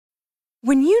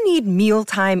When you need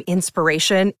mealtime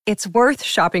inspiration, it's worth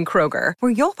shopping Kroger,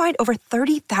 where you'll find over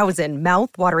 30,000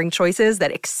 mouth-watering choices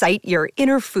that excite your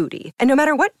inner foodie. And no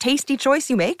matter what tasty choice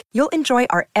you make, you'll enjoy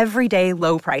our everyday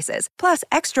low prices, plus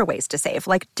extra ways to save,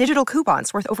 like digital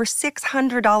coupons worth over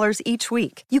 $600 each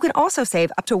week. You can also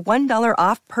save up to $1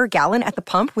 off per gallon at the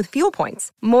pump with fuel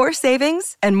points. More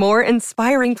savings and more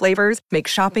inspiring flavors make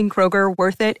shopping Kroger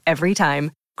worth it every time.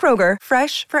 Kroger,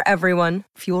 fresh for everyone.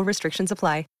 Fuel restrictions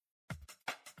apply.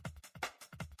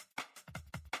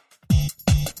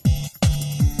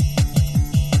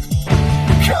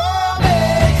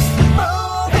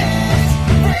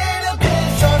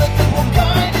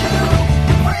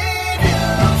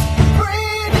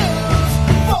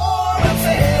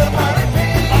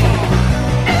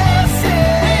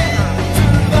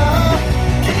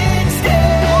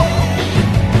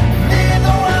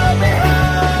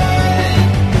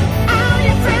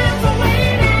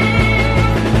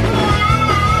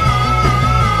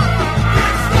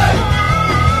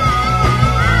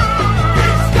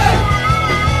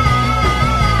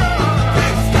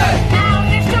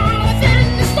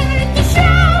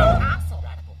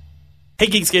 Hey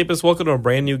Geekscapists, welcome to a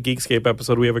brand new Geekscape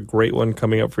episode. We have a great one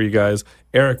coming up for you guys.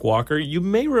 Eric Walker, you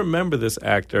may remember this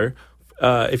actor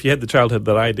if you had the childhood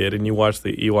that I did and you watched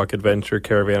the Ewok Adventure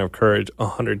Caravan of Courage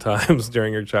 100 times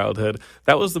during your childhood.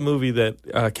 That was the movie that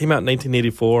came out in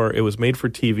 1984. It was made for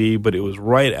TV, but it was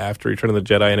right after Return of the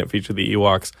Jedi, and it featured the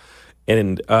Ewoks.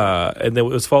 And then it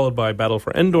was followed by Battle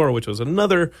for Endor, which was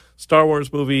another Star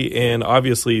Wars movie, and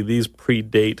obviously these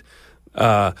predate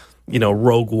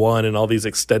Rogue One and all these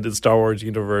extended Star Wars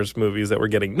universe movies that we're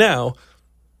getting now.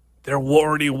 There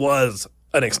already was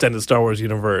an extended Star Wars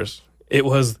universe. It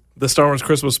was the Star Wars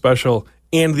Christmas special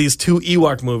and these two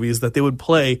Ewok movies that they would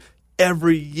play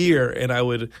every year, and I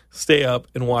would stay up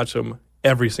and watch them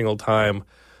every single time.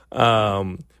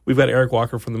 We've got Eric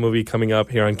Walker from the movie coming up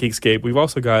here on Geekscape. We've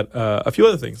also got a few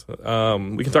other things.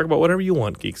 We can talk about whatever you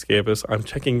want, Geekscapists. I'm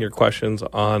checking your questions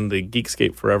on the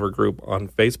Geekscape Forever group on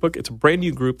Facebook. It's a brand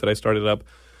new group that I started up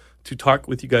to talk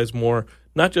with you guys more,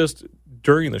 not just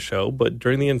during the show, but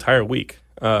during the entire week.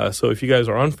 So if you guys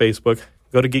are on Facebook,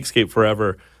 go to Geekscape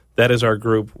Forever. That is our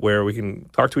group where we can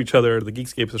talk to each other. The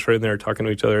Geekscapists are in there talking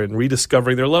to each other and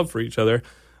rediscovering their love for each other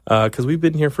because we've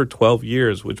been here for 12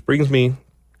 years, which brings me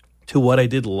to what I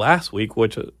did last week,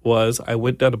 which was I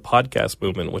went down to Podcast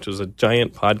Movement, which is a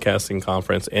giant podcasting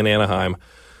conference in Anaheim.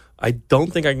 I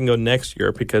don't think I can go next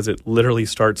year because it literally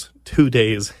starts 2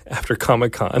 days after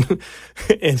Comic-Con,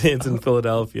 and it's in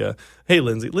Philadelphia. Hey,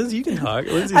 Lindsay. Lindsay, you can talk.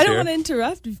 Lindsay's I don't here. want to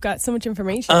interrupt. We've got so much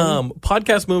information.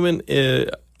 Podcast Movement,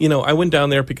 I went down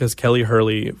there because Kelly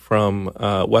Hurley from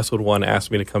Westwood One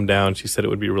asked me to come down. She said it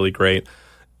would be really great,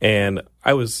 and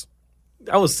I was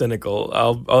cynical,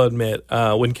 I'll admit.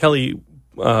 When Kelly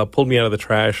pulled me out of the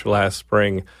trash last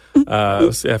spring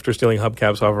after stealing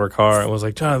hubcaps off of her car and was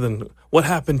like, Jonathan, what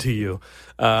happened to you?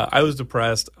 I was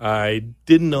depressed. I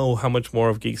didn't know how much more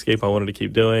of Geekscape I wanted to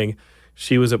keep doing.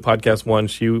 She was at Podcast One.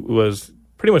 She was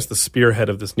pretty much the spearhead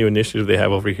of this new initiative they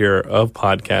have over here of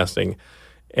podcasting.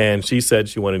 And she said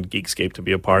she wanted Geekscape to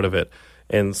be a part of it.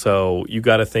 And so you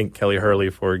got to thank Kelly Hurley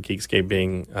for Geekscape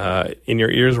being in your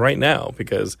ears right now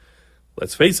because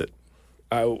let's face it,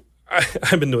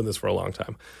 I've been doing this for a long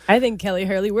time. I think Kelly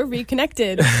Hurley, we're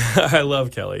reconnected. I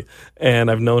love Kelly,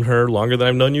 and I've known her longer than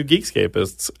I've known you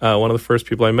Geekscapists. One of the first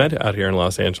people I met out here in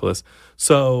Los Angeles.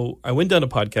 So I went down to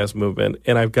Podcast Movement,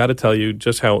 and I've got to tell you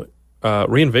just how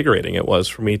reinvigorating it was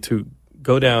for me to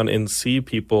go down and see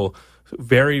people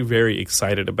very, very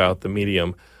excited about the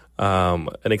medium. An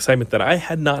excitement that I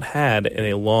had not had in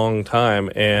a long time.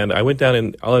 And I went down,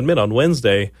 and I'll admit, on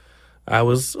Wednesday, I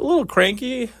was a little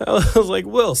cranky. I was like,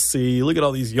 we'll see. Look at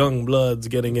all these young bloods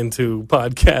getting into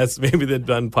podcasts. Maybe they've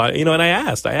done and I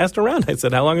asked around. I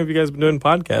said, how long have you guys been doing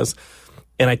podcasts?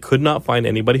 And I could not find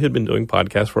anybody who'd been doing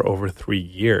podcasts for over 3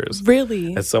 years.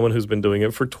 Really? As someone who's been doing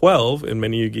it for 12, and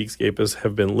many of you Geekscapists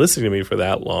have been listening to me for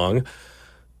that long,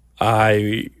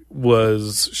 I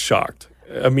was shocked.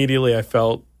 Immediately, I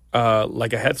felt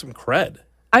like I had some cred.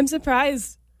 I'm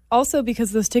surprised also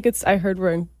because those tickets I heard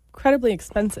were incredibly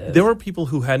expensive. There were people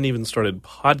who hadn't even started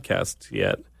podcasts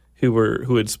yet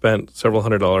who had spent several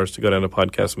 $100s to go down to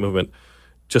Podcast Movement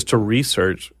just to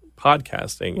research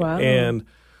podcasting. Wow. And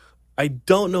I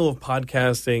don't know if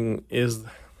podcasting is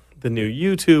the new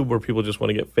YouTube where people just want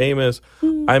to get famous.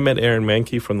 I met Aaron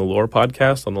Mahnke from the Lore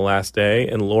podcast on the last day,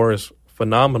 and Lore is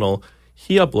phenomenal.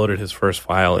 He uploaded his first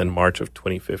file in March of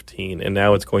 2015, and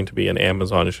now it's going to be an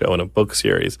Amazon show and a book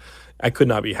series. I could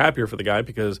not be happier for the guy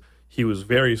because he was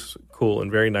very cool and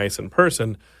very nice in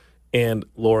person, and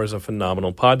Lore is a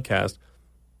phenomenal podcast.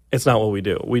 It's not what we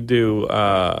do. We do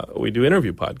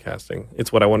interview podcasting.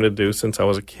 It's what I wanted to do since I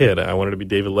was a kid. I wanted to be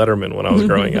David Letterman when I was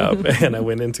growing up, and I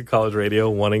went into college radio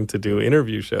wanting to do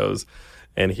interview shows,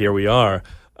 and here we are.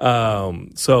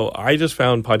 So I just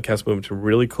found Podcast Movement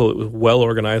really cool. It was well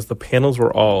organized. The panels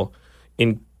were all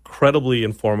incredibly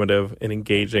informative and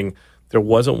engaging. There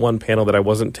wasn't one panel that I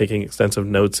wasn't taking extensive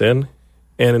notes in,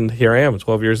 and here I am,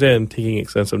 12 years in, taking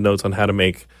extensive notes on how to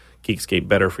make Geekscape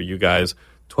better for you guys.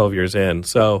 12 years in.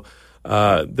 So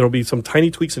there'll be some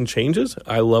tiny tweaks and changes.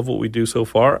 I love what we do so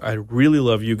far. I really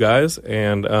love you guys.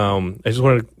 And I just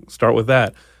wanted to start with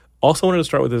that. Also wanted to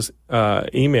start with this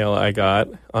email I got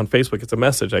on Facebook. It's a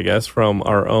message, I guess, from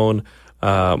our own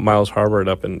Miles Harbert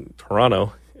up in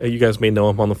Toronto. You guys may know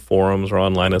him on the forums or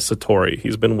online as Satori.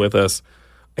 He's been with us,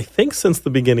 I think, since the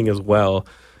beginning as well.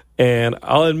 And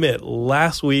I'll admit,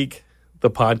 last week, the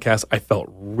podcast, I felt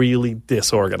really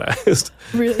disorganized.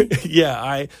 Really?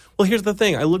 Yeah. Well, here's the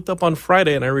thing. I looked up on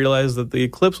Friday and I realized that the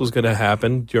eclipse was going to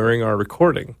happen during our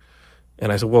recording.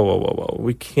 And I said, whoa.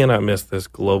 We cannot miss this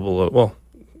global, well,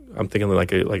 I'm thinking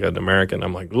like an American.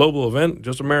 I'm like, global event,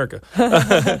 just America.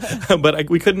 But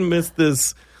we couldn't miss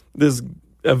this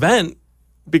event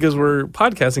because we're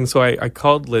podcasting. So I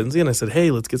called Lindsay and I said, hey,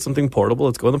 let's get something portable.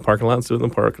 Let's go in the parking lot. Let's do it in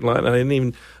the parking lot. And I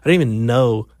didn't even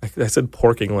know. I said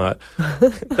parking lot.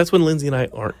 That's when Lindsay and I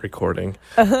aren't recording.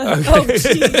 Oh,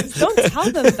 jeez. Don't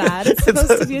tell them that. It's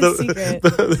supposed to be a secret.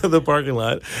 The parking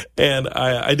lot. And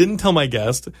I didn't tell my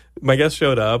guest. My guest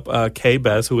showed up, Kay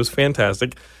Bess, who was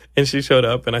fantastic. And she showed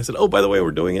up and I said, oh, by the way,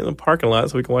 we're doing it in the parking lot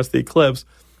so we can watch the eclipse.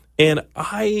 And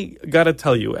I got to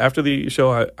tell you, after the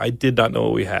show, I did not know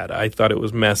what we had. I thought it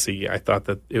was messy. I thought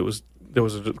that there was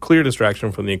a clear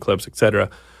distraction from the eclipse, etc.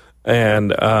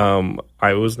 And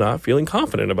I was not feeling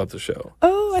confident about the show.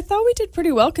 Oh, I thought we did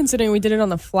pretty well considering we did it on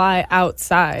the fly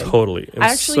outside. Totally.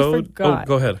 I actually forgot. Oh,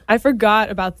 go ahead. I forgot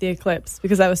about the eclipse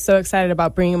because I was so excited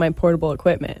about bringing my portable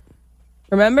equipment.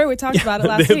 Remember? We talked about it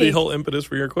last week. The whole impetus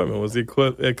for your equipment was the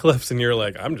eclipse, and you're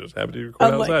like, I'm just happy to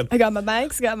record outside. I got my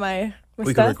mics, got my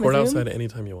we stuff, can record outside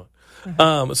anytime you want.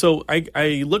 Uh-huh. So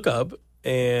I look up,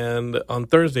 and on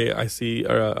Thursday I see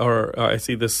I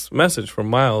see this message from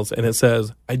Miles, and it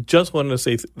says, I just wanted to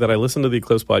say that I listened to the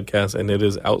Eclipse podcast, and it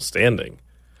is outstanding.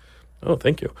 Oh,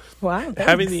 thank you. Wow. Thanks.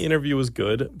 Having the interview was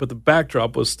good, but the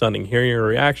backdrop was stunning. Hearing your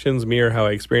reactions mirror how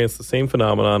I experienced the same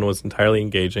phenomenon was entirely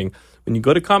engaging. When you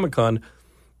go to Comic-Con,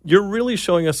 you're really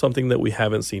showing us something that we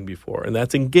haven't seen before, and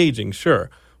that's engaging, sure.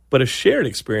 But a shared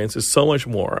experience is so much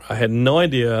more. I had no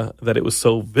idea that it was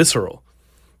so visceral.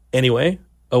 Anyway,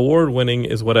 award-winning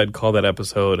is what I'd call that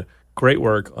episode. Great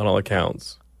work on all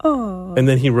accounts. Oh. And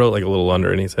then he wrote like a little under,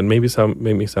 and he said, made me sound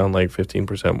like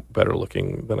 15% better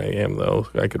looking than I am, though.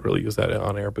 I could really use that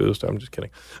on-air boost. I'm just kidding.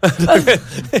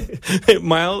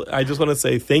 Miles, I just want to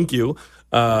say thank you.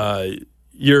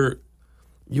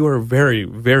 You are very,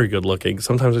 very good looking.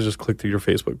 Sometimes I just click through your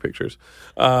Facebook pictures.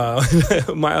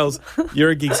 Miles,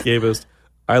 you're a Geekscapist.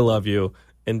 I love you.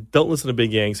 And don't listen to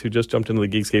Big Yanks, who just jumped into the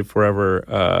Geekscape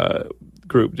Forever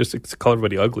group just to call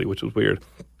everybody ugly, which was weird.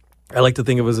 I like to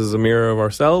think of us as a mirror of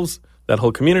ourselves, that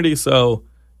whole community. So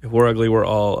if we're ugly, we're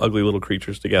all ugly little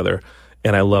creatures together.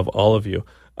 And I love all of you.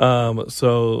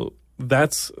 So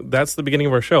that's the beginning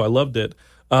of our show. I loved it.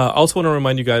 Also want to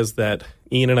remind you guys that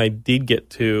Ian and I did get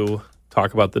to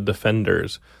talk about The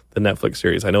Defenders, the Netflix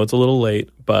series. I know it's a little late,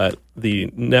 but the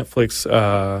Netflix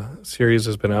series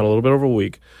has been out a little bit over a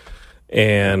week,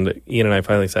 and Ian and I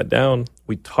finally sat down.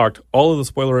 We talked all of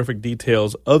the spoilerific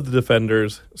details of The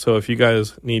Defenders, so if you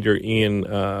guys need your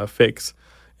Ian fix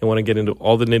and want to get into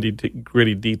all the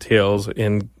nitty-gritty details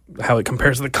and how it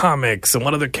compares to the comics and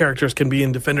what other characters can be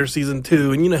in Defenders Season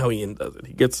 2, and you know how Ian does it.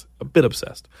 He gets a bit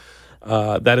obsessed.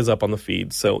 That is up on the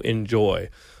feed, so enjoy.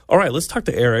 All right, let's talk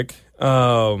to Eric.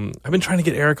 I've been trying to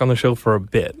get Eric on the show for a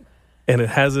bit, and it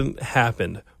hasn't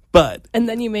happened. But and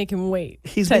then you make him wait.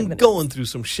 He's been going through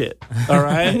some shit. All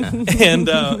right,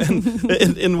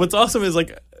 and what's awesome is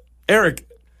like Eric,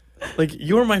 like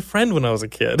you were my friend when I was a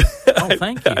kid. Oh,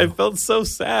 thank you. I felt so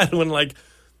sad when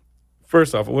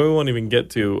first off, we won't even get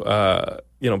to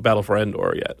Battle for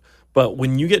Endor yet. But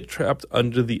when you get trapped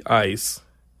under the ice.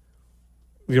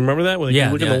 You remember that? When you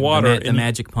look in the water. The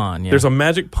magic pond, yeah. There's a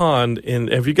magic pond, and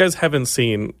if you guys haven't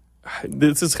seen,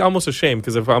 this is almost a shame,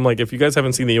 because if you guys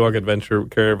haven't seen the Ewok Adventure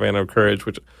Caravan of Courage,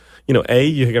 which, you're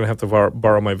going to have to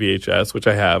borrow my VHS, which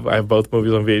I have. I have both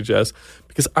movies on VHS,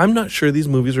 because I'm not sure these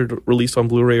movies are released on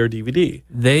Blu-ray or DVD.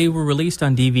 They were released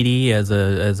on DVD as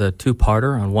a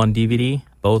two-parter on one DVD,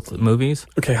 both movies.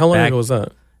 Okay, how long ago was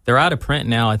that? They're out of print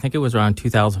now. I think it was around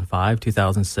 2005,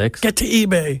 2006. Get to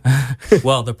eBay.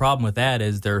 Well, the problem with that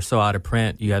is they're so out of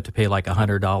print, you have to pay like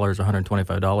 $100 or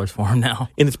 $125 for them now.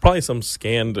 And it's probably some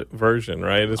scanned version,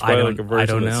 right? It's probably like a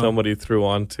version that somebody threw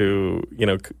onto,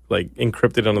 like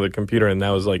encrypted onto the computer and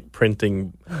now is like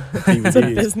printing DVDs. It's a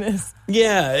business.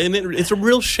 Yeah, and it's a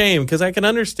real shame because I can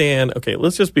understand. Okay,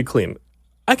 let's just be clean.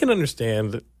 I can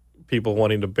understand people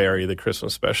wanting to bury the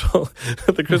Christmas special.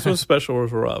 The Christmas special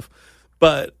was rough.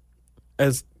 But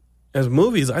as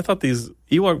movies, I thought these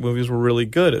Ewok movies were really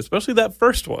good, especially that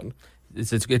first one.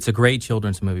 It's a great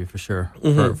children's movie for sure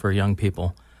for young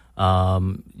people.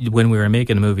 When we were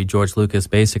making the movie, George Lucas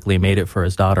basically made it for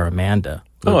his daughter Amanda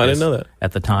Lucas. Oh, I didn't know that.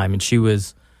 At the time, and she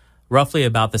was roughly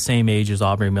about the same age as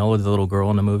Aubrey Miller, the little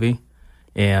girl in the movie.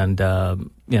 And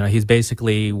he's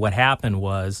basically what happened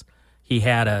was he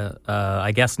had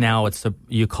I guess now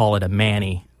you call it a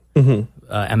Manny. Mm-hmm.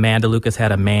 Amanda Lucas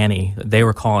had a Manny. They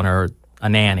were calling her a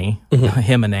nanny,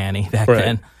 him a nanny back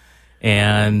then.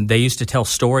 And they used to tell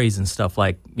stories and stuff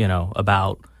like,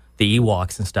 about the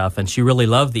Ewoks and stuff. And she really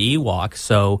loved the Ewoks.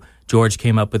 So George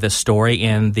came up with this story,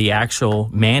 and the actual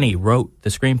Manny wrote the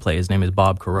screenplay. His name is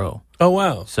Bob Carew. Oh,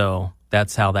 wow. So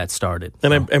that's how that started.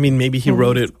 And I mean, maybe he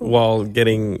wrote it while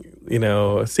getting,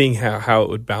 seeing how it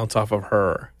would bounce off of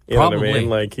her. You know Probably. what I mean?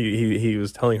 Like he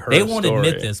was telling her They a won't story.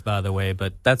 admit this, by the way,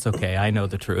 but that's okay. I know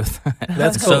the truth.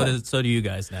 That's cool. So do you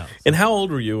guys now. And how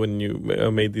old were you when you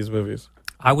made these movies?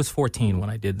 I was 14 when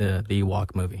I did the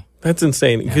Ewok movie. That's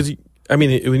insane. Because,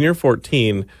 when you're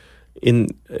 14, in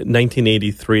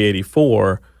 1983,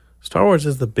 84, Star Wars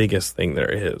is the biggest thing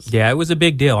there is. Yeah, it was a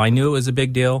big deal. I knew it was a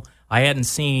big deal. I hadn't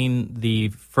seen the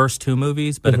first two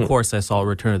movies, but of course I saw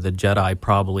Return of the Jedi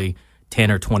probably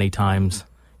 10 or 20 times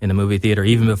in the movie theater,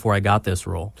 even before I got this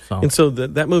role. And so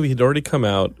that movie had already come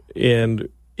out, and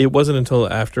it wasn't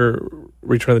until after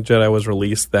Return of the Jedi was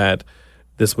released that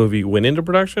this movie went into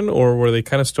production, or were they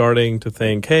kind of starting to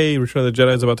think, hey, Return of the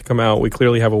Jedi is about to come out, we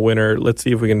clearly have a winner, let's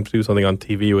see if we can do something on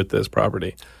TV with this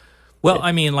property? Well,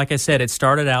 I mean, like I said, it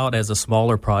started out as a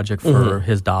smaller project for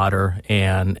his daughter,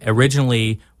 and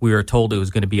originally we were told it was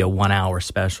going to be a 1-hour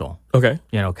special. Okay.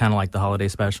 Kind of like the holiday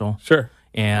special. Sure.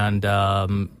 And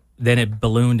then it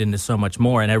ballooned into so much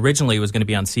more. And originally it was going to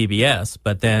be on CBS,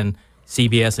 but then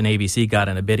CBS and ABC got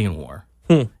in a bidding war.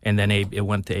 And then it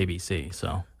went to ABC.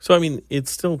 So I mean,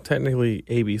 it's still technically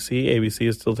ABC. ABC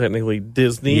is still technically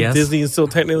Disney. Yes. Disney is still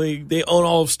technically, they own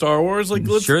all of Star Wars. Like,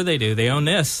 sure they do. They own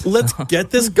this. Let's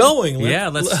get this going.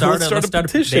 Let's start a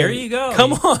petition. There you go.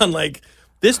 Come on, like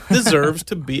this deserves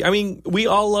to be. I mean, we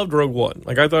all loved Rogue One.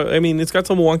 Like I thought. I mean, it's got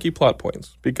some wonky plot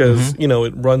points because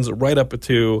it runs right up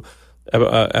to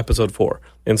Episode 4,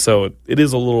 and so it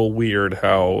is a little weird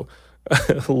how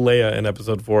Leia in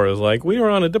Episode 4 is like, we were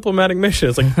on a diplomatic mission.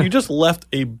 It's like you just left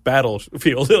a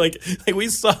battlefield. like we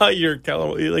saw your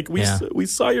we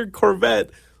saw your Corvette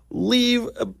leave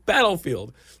a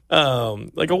battlefield,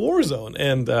 like a war zone.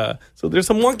 And so there's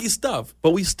some wonky stuff,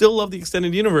 but we still love the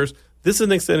extended universe. This is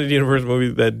an extended universe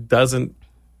movie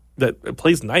that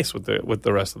plays nice with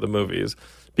the rest of the movies.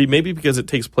 Maybe because it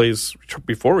takes place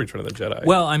before Return of the Jedi.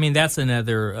 Well, I mean, that's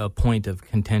another point of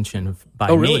contention by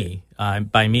really?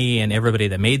 me and everybody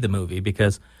that made the movie,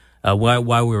 because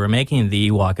while we were making the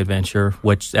Ewok Adventure,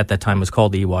 which at that time was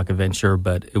called the Ewok Adventure,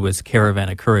 but it was Caravan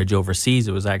of Courage overseas,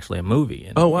 it was actually a movie.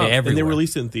 And oh, wow. Everywhere. And they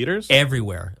released it in theaters?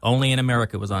 Everywhere. Only in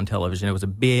America it was on television. It was a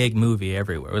big movie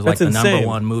everywhere. It was That's like the insane.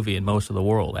 #1 movie in most of the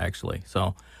world, actually.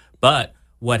 So, but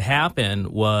what happened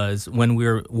was when we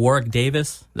were Warwick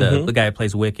Davis, the guy who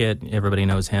plays Wicket, everybody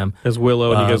knows him. As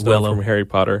Willow, and you guys know him from Harry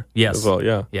Potter. Yes. As well,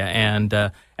 yeah. Yeah,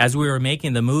 and as we were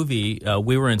making the movie,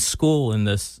 we were in school, and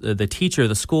the teacher of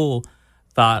the school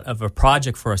thought of a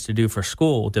project for us to do for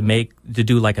school to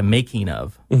do like a making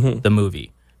of the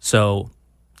movie. So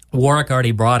Warwick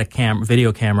already brought a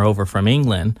video camera over from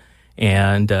England,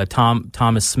 and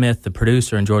Thomas Smith, the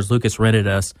producer, and George Lucas rented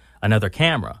us another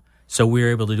camera. So we were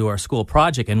able to do our school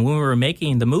project. And when we were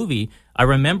making the movie, I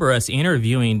remember us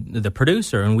interviewing the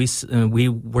producer, and we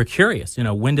were curious,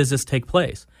 when does this take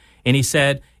place? And he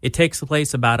said it takes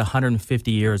place about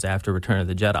 150 years after Return of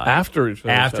the Jedi. After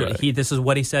Return of the Jedi. This is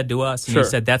what he said to us. And Sure. he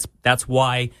said that's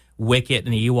why Wicket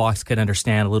and the Ewoks could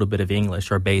understand a little bit of English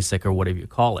or basic or whatever you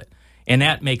call it. And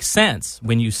that makes sense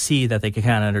when you see that they can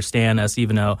kind of understand us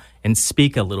and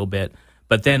speak a little bit.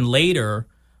 But then later,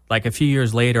 like a few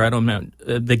years later, I don't know,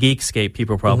 the Geekscape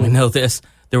people probably know this,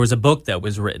 there was a book that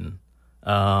was written,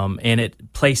 and it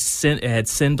had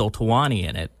Sindel Tawani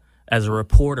in it as a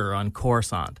reporter on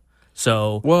Coruscant.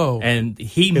 So, whoa. And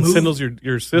Sindel's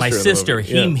your sister. my sister,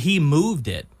 Yeah. he moved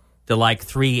it to like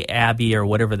 3 Abbey or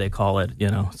whatever they call it,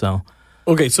 so.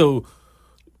 Okay, so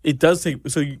it does take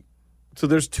so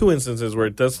there's two instances where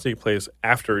it does take place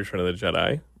after Return of the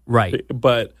Jedi. Right.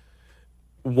 But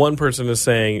one person is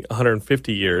saying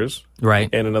 150 years. Right.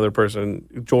 And another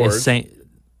person, George, or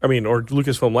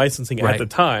Lucasfilm Licensing at the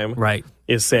time,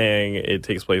 is saying it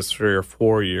takes place 3 or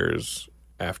 4 years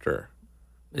after.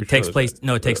 It takes place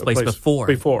before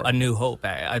A New Hope.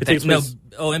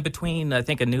 In between, I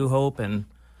think, A New Hope and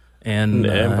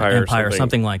Empire,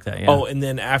 something like that. Yeah. Oh, and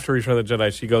then after Return of the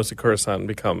Jedi, she goes to Coruscant and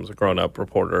becomes a grown-up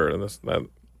reporter and this and that.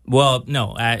 Well,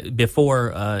 no, before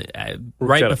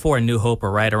A New Hope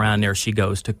or right around there, she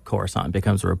goes to Coruscant,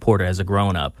 becomes a reporter as a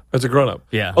grown-up. As a grown-up?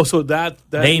 Yeah. Oh, so that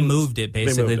they moved it,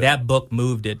 basically. That book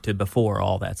moved it to before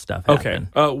all that stuff happened.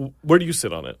 Okay. Where do you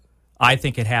sit on it? I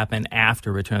think it happened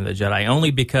after Return of the Jedi,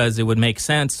 only because it would make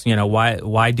sense. You know,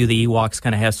 why do the Ewoks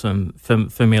kind of have some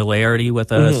familiarity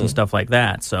with us and stuff like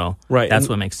that? So that's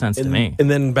what makes sense to me. And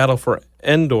then Battle for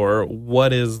Endor,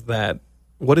 what is that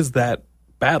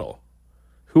battle?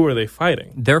 Who are they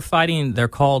fighting? They're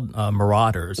called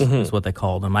Marauders, is what they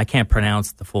call them. I can't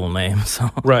pronounce the full name. So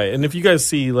right, and if you guys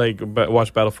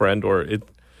watch Battle for Endor, it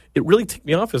really ticked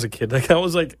me off as a kid. Like, that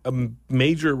was like a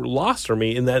major loss for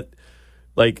me in that.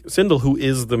 Like, Sindel, who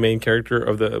is the main character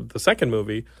of the second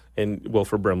movie, and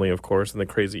Wilford Brimley, of course, and the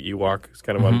crazy Ewok is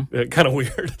kind of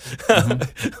weird.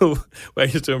 Who I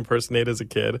used to impersonate as a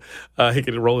kid. He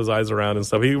could roll his eyes around and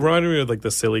stuff. He reminded me of like the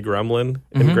silly gremlin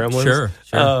in Gremlins.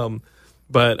 Sure.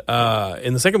 But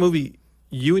in the second movie,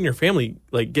 you and your family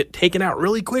like get taken out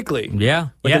really quickly. Yeah,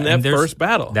 in that first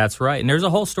battle. That's right. And there's a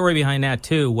whole story behind that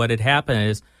too. What had happened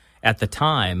is at the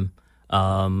time,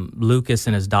 Lucas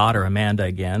and his daughter Amanda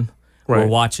were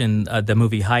watching the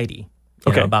movie Heidi,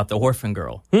 you know, about the orphan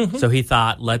girl. So he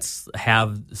thought, let's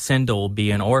have Sindel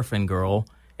be an orphan girl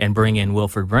and bring in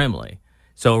Wilford Brimley.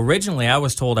 So originally I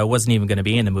was told I wasn't even going to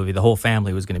be in the movie. The whole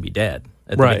family was going to be dead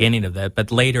at the beginning of that.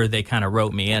 But later they kind of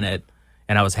wrote me in it,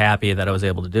 and I was happy that I was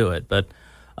able to do it. But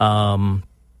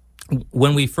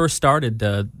when we first started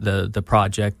the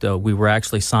project, we were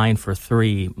actually signed for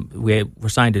 3. We were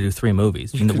signed to do 3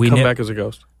 movies. You could come back as a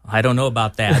ghost. I don't know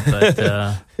about that,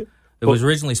 but... It was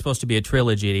originally supposed to be a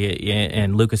trilogy,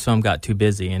 and Lucasfilm got too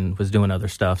busy and was doing other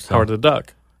stuff. So. Howard the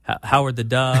Duck. Howard the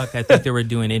Duck. I think they were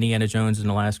doing Indiana Jones and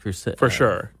the Last Crusade. For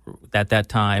sure. At that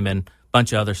time, and a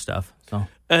bunch of other stuff. So.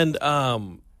 And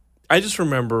I just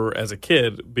remember as a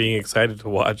kid being excited to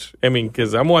watch. I mean,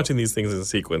 because I'm watching these things in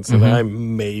sequence, and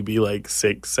I'm maybe like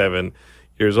 6, 7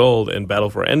 years old, and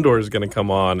Battle for Endor is going to come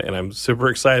on, and I'm super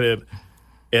excited.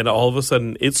 And all of a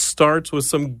sudden, it starts with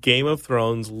some Game of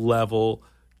Thrones level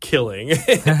killing.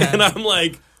 And I'm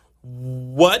like,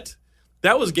 what?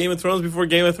 That was Game of Thrones before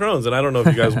Game of Thrones. And I don't know if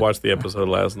you guys watched the episode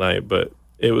last night, but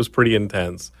it was pretty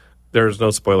intense. There's no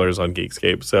spoilers on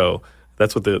Geekscape, so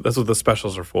that's what the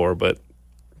specials are for. But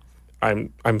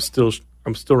I'm still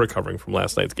recovering from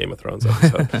last night's Game of Thrones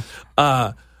episode.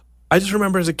 I just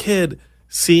remember as a kid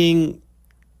seeing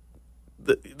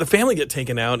the family get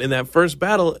taken out in that first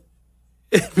battle.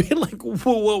 Being like,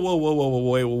 whoa,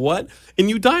 wait, what? And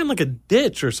you die in like a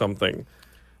ditch or something.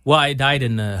 Well, I died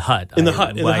in the hut.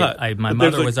 My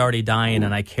mother was already dying,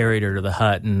 and I carried her to the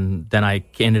hut, and then I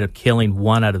ended up killing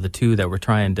one out of the 2 that were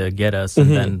trying to get us,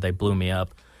 and then they blew me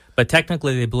up. But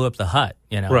technically, they blew up the hut.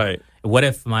 You know, right? What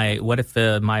if my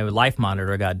life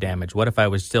monitor got damaged? What if I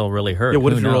was still really hurt? Yeah.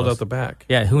 What if you rolled out the back?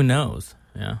 Yeah. Who knows?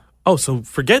 Yeah. Oh, so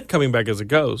forget coming back as a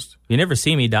ghost. You never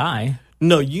see me die.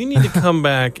 No, you need to come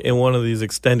back in one of these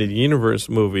extended universe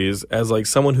movies as like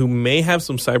someone who may have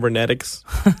some cybernetics.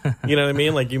 You know what I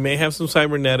mean? Like, you may have some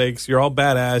cybernetics. You're all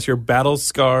badass. You're battle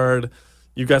scarred.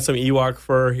 You've got some Ewok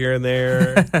fur here and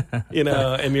there. You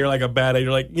know, and you're like a badass.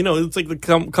 You're like, you know, it's like the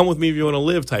come with me if you want to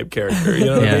live type character. You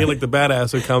know what I mean? Like the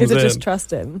badass who comes in. Just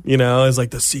trust him. You know, it's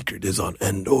like the secret is on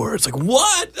Endor. It's like,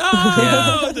 what?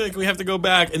 Oh! Like, we have to go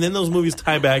back. And then those movies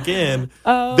tie back in.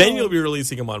 Oh. Then you'll be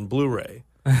releasing them on Blu-ray.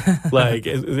 Like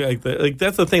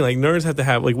that's the thing. Like, nerds have to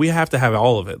have, like, we have to have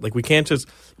all of it. Like, we can't just,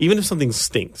 even if something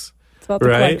stinks. It's about the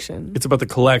collection. It's about the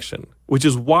collection, which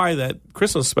is why that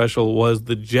Christmas special was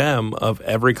the gem of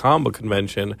every comic book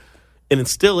convention, and it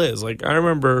still is. Like, I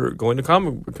remember going to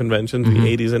comic book conventions in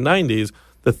the 80s and 90s.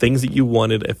 The things that you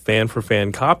wanted a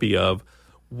fan-for-fan copy of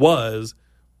was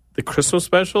the Christmas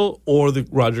special or the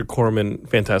Roger Corman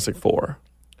Fantastic Four,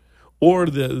 or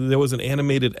there was an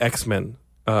animated X-Men.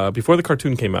 Before the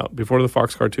cartoon came out, before the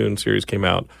Fox cartoon series came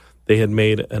out, they had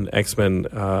made an X-Men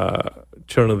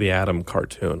Children of the Atom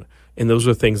cartoon. And those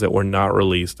are things that were not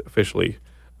released officially,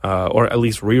 or at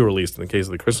least re-released in the case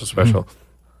of the Christmas special.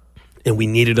 And we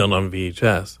needed it on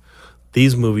VHS.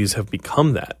 These movies have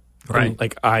become that. Right. And,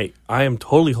 like, I am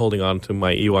totally holding on to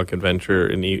my Ewok adventure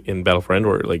in Battle for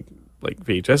Endor. Like, like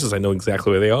VHSs. I know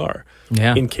exactly where they are.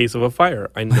 Yeah. In case of a fire,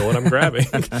 I know what I'm grabbing.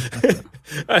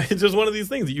 It's just one of these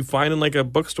things that you find in like a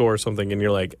bookstore or something, and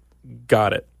you're like,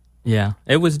 got it. Yeah,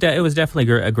 it was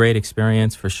definitely a great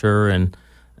experience for sure, and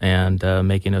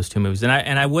making those two movies, and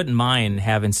I wouldn't mind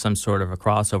having some sort of a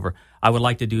crossover. I would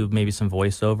like to do maybe some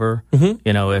voiceover.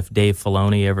 You know, if Dave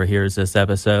Filoni ever hears this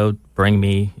episode, bring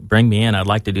me in. I'd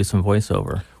like to do some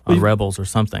voiceover on Rebels or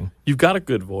something. You've got a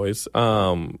good voice.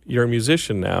 You're a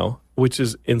musician now, which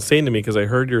is insane to me because I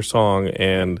heard your song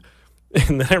and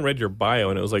then I read your bio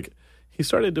and it was like he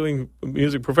started doing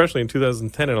music professionally in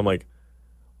 2010, and I'm like,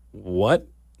 what?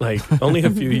 Like only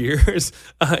a few years,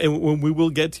 and we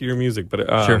will get to your music, but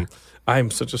Sure.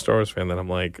 I'm such a Star Wars fan that I'm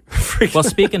like, Well,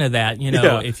 speaking of that, you know,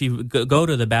 Yeah. if you go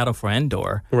to the Battle for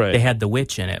Endor, Right. they had the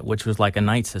witch in it, which was like a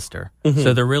Night Sister.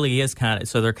 So there really is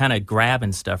they're kind of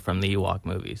grabbing stuff from the Ewok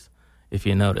movies, if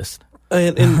you noticed.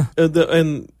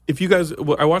 and if you guys,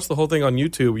 I watched the whole thing on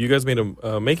YouTube. You guys made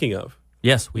a making of.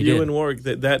 Yes, we you did. and Warwick,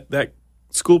 that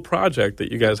school project that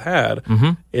you guys had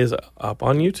is up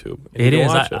on YouTube. And It you can is.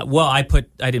 watch it. Well, I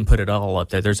didn't put it all up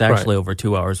there. There's actually over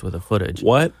 2 hours worth of footage.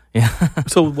 What? Yeah.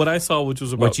 So what I saw, which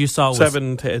was about What you saw was-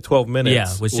 7 to 12 minutes,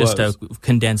 Yeah, it was just a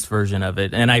condensed version of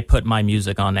it, and I put my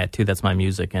music on that too. That's my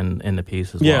music in the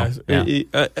piece as yeah. well.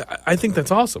 Yeah, I think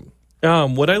that's awesome.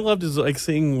 What I loved is like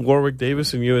seeing Warwick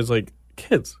Davis and you as like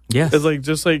kids. Yes. As like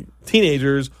just like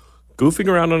teenagers goofing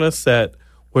around on a set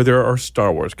where there are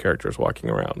Star Wars characters walking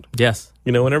around. yes,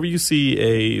 You know, whenever you see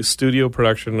a studio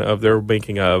production of their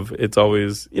making of, it's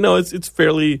always, you know, it's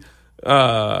fairly,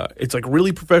 it's like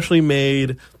really professionally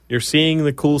made. You're seeing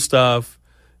the cool stuff,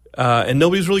 and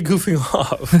nobody's really goofing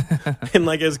off. And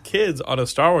like as kids on a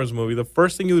Star Wars movie, the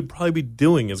first thing you would probably be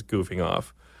doing is goofing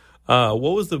off.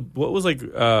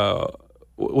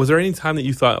 Was there any time that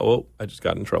you thought, oh, I just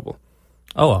got in trouble?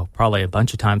 Oh, probably a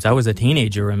bunch of times. I was a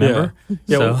teenager, remember?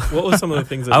 Yeah. So What was some of the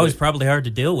things that I was probably hard to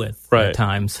deal with Right. at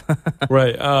times.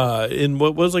 right? And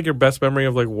what was like your best memory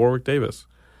of like Warwick Davis?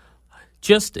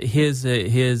 Just his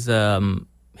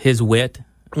wit,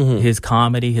 his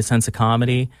comedy, his sense of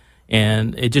comedy,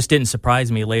 and it just didn't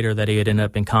surprise me later that he had ended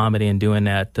up in comedy and doing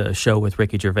that show with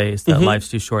Ricky Gervais, that Life's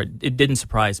Too Short. It didn't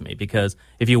surprise me because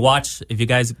if you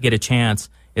guys get a chance,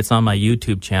 it's on my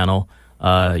YouTube channel,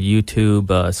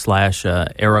 YouTube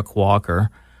 / Eric Walker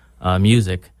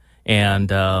music,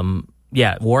 and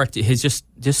Warwick, his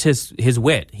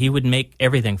wit. He would make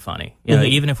everything funny. You know,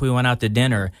 even if we went out to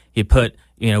dinner,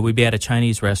 we'd be at a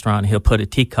Chinese restaurant, he'll put a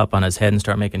teacup on his head and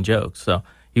start making jokes. So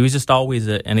he was just always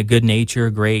in a good nature,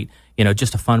 great,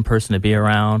 just a fun person to be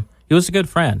around. He was a good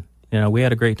friend. We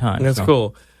had a great time. That's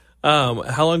cool.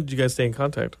 How long did you guys stay in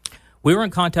contact? We were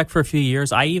in contact for a few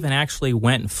years. I even actually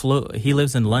went and flew. He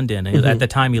lives in London. At the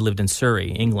time, he lived in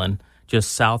Surrey, England,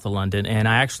 just south of London. And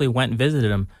I actually went and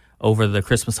visited him over the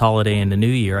Christmas holiday and the New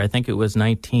Year. I think it was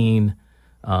late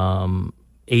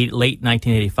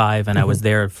 1985, and I was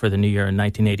there for the New Year in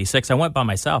 1986. I went by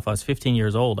myself. I was 15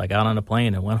 years old. I got on a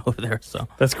plane and went over there. So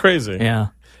That's crazy. yeah.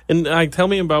 And tell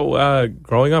me about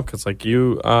growing up, because like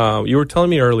you were telling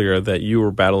me earlier that you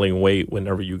were battling weight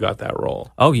whenever you got that role.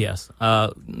 Oh, yes.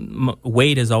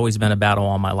 Weight has always been a battle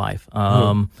all my life.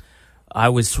 I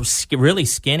was really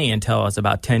skinny until I was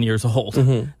about 10 years old.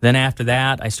 Then after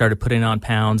that, I started putting on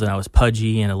pounds, and I was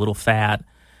pudgy and a little fat.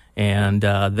 And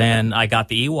then I got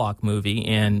the Ewok movie,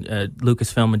 and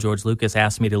Lucasfilm and George Lucas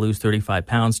asked me to lose 35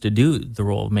 pounds to do the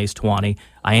role of Mace Tawani.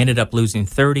 I ended up losing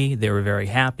 30. They were very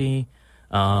happy.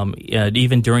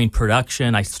 Even during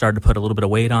production, I started to put a little bit of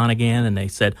weight on again, and they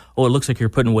said, "Oh, it looks like you're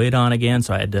putting weight on again."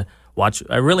 So I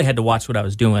really had to watch what I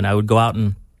was doing. I would go out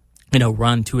and,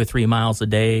 run 2 or 3 miles a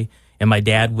day, and my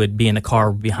dad would be in the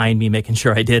car behind me making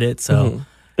sure I did it. So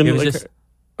And it was like, just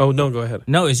oh no, go ahead.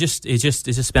 no, it's just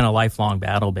been a lifelong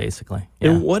battle, basically. Yeah.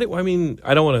 And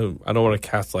I don't want to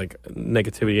cast like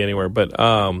negativity anywhere, but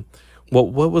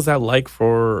what was that like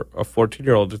for a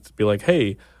 14-year-old to be like,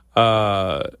 hey,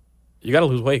 you got to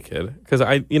lose weight, kid? Because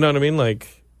you know what I mean?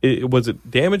 Like, was it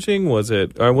damaging? Was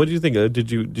it? What do you think?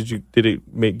 Did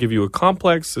it give you a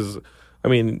complex?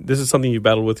 This is something you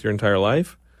battled with your entire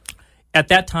life. At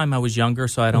that time, I was younger,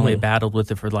 so I'd only battled with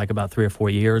it for like about 3 or 4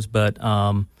 years. But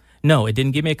no, it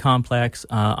didn't give me a complex.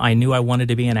 I knew I wanted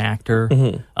to be an actor.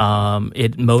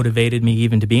 It motivated me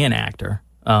even to be an actor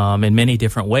in many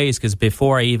different ways. Because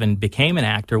before I even became an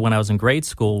actor, when I was in grade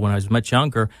school, when I was much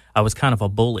younger, I was kind of a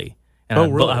bully.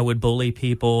 And really? I would bully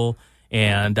people,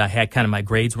 and I had my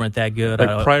grades weren't that good.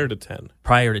 Like prior to 10.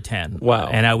 Prior to 10. Wow.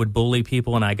 And I would bully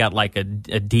people, and I got like a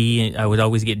D. I would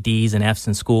always get D's and F's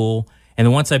in school. And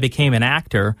then once I became an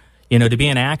actor, to be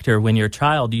an actor, when you're a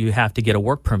child, you have to get a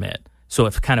work permit. So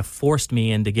it kind of forced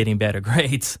me into getting better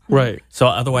grades. Right. So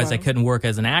otherwise I couldn't work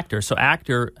as an actor. So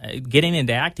getting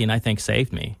into acting, I think,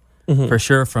 saved me for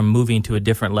sure from moving to a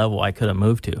different level I could have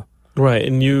moved to. Right.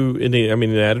 And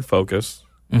it added focus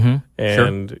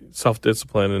and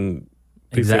self-discipline and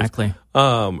these Exactly.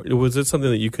 things. Was it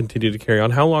something that you continued to carry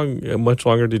on? Much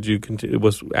longer did you continue?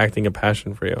 Was acting a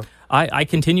passion for you? I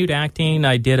continued acting.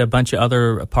 I did a bunch of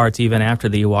other parts even after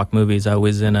the Ewok movies. I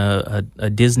was in a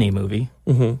Disney movie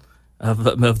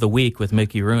of the week with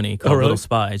Mickey Rooney called really? Little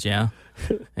Spies, yeah.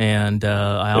 And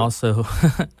I also,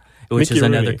 which Mickey is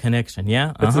another Rooney. connection,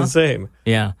 yeah. That's insane.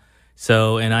 Yeah.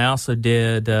 So, and I also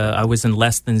did, I was in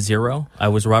Less Than Zero. I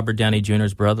was Robert Downey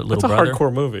Jr.'s little That's a brother.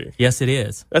 hardcore movie. Yes, it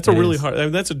is. That's It a really is. hard. I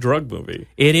mean, that's a drug movie.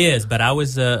 It is, but I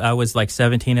was like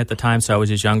 17 at the time, so I was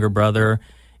his younger brother.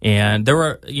 And there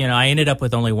were, I ended up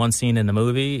with only one scene in the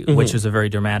movie, which was a very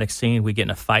dramatic scene. We get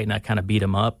in a fight, and I kind of beat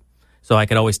him up. So I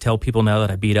could always tell people now that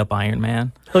I beat up Iron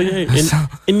Man. Hell yeah.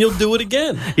 And you'll do it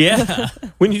again. Yeah.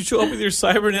 When you show up with your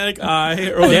cybernetic eye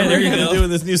or whatever there you you're going go. to do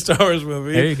in this new Star Wars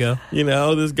movie. There you go.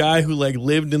 This guy who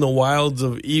lived in the wilds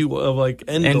of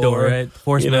Endor, right?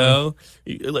 Force this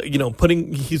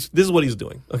is what he's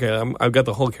doing. Okay, I've got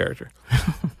the whole character.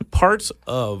 Parts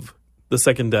of the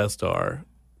second Death Star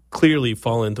clearly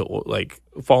fall onto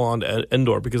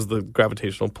Endor because of the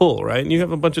gravitational pull, right? And you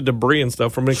have a bunch of debris and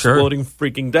stuff from an exploding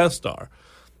freaking Death Star.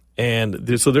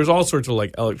 And so there's all sorts of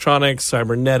electronics,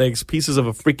 cybernetics, pieces of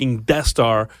a freaking Death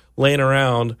Star laying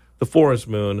around the forest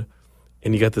moon.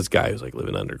 And you got this guy who's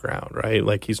living underground, right?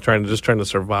 He's trying to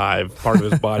survive. Part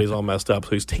of his body's all messed up.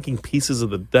 So he's taking pieces of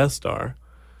the Death Star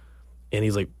and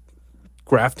he's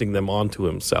grafting them onto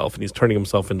himself. And he's turning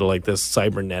himself into this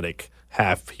cybernetic,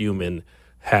 half human,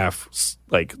 half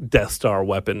Death Star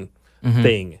weapon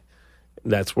thing.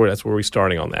 That's where we're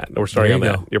starting on that. We're starting on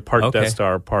that. You're part Death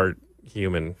Star, part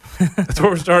human. That's what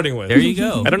we're starting with. There you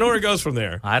go. I don't know where it goes from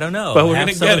there. I don't know. But we're going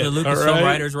to get it. The Lucasfilm all right?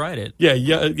 writers write it.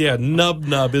 Yeah.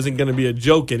 Nub isn't going to be a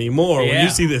joke anymore when you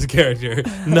see this character.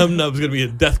 Nub's going to be a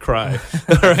death cry.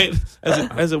 All right?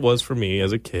 As it was for me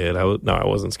as a kid. I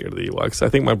wasn't scared of the Ewoks. I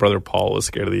think my brother Paul was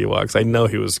scared of the Ewoks. I know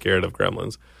he was scared of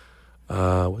Gremlins.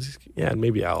 Was he? Yeah,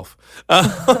 maybe Alf.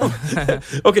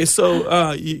 Okay,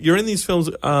 so you're in these films,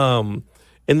 and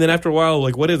then after a while,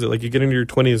 what is it? You get into your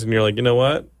 20s and you're like, you know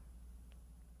what?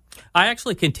 I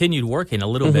actually continued working a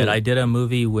little bit. I did a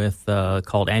movie with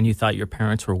called "And You Thought Your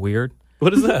Parents Were Weird."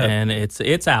 What is that? And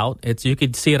it's out. You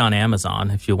could see it on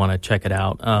Amazon if you want to check it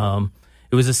out.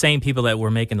 It was the same people that were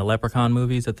making the Leprechaun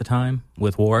movies at the time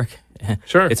with Warwick.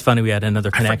 Sure. It's funny we had another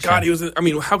connection. I forgot he was.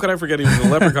 How could I forget he was in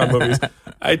the Leprechaun movies?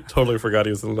 I totally forgot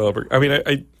he was in the Leprechaun.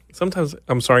 I sometimes.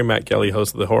 I'm sorry, Matt Kelly,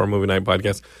 host of the Horror Movie Night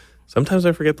podcast. Sometimes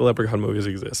I forget the Leprechaun movies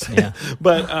exist. Yeah.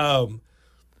 But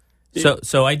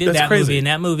So I did that crazy. movie, and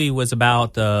that movie was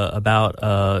about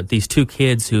these two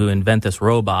kids who invent this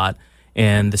robot,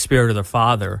 and the spirit of their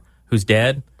father, who's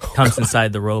dead, comes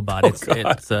inside the robot.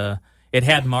 It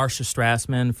had Marcia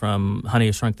Strassman from Honey,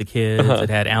 I Shrunk the Kids. It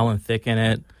had Alan Thicke in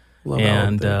it,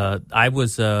 and I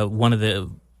was one of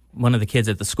the kids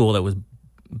at the school that was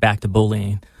back to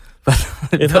bullying.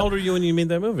 And how old were you when you made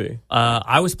that movie?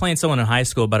 I was playing someone in high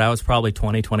school, but I was probably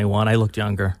 20, 21. I looked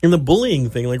younger. In the bullying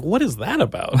thing, what is that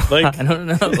about? I don't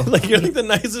know. You're the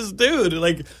nicest dude.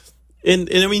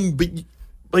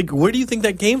 But where do you think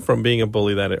that came from, being a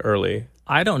bully that early?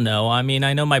 I don't know.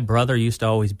 I know my brother used to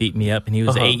always beat me up, and he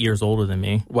was 8 years older than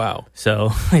me. Wow. So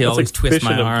he always twist fish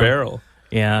my in a arm. barrel.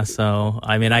 Yeah, so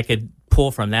I could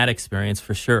pull from that experience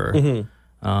for sure.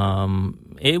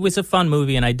 It was a fun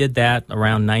movie, and I did that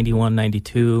around 91,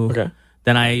 92. Okay.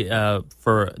 Then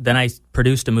I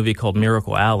produced a movie called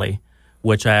Miracle Alley,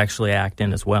 which I actually act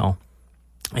in as well.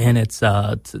 And it's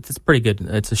pretty good.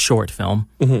 It's a short film.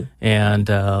 And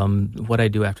what I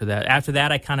do after that? After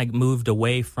that, I kind of moved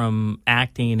away from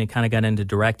acting and kind of got into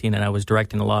directing, and I was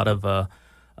directing a lot of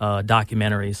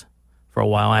documentaries for a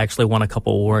while. I actually won a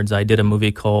couple awards. I did a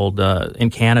movie called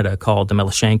in Canada called The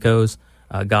Milashenkos,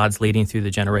 God's Leading Through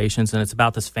the Generations, and it's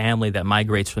about this family that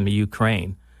migrates from the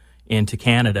Ukraine into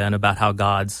Canada, and about how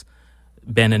God's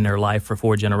been in their life for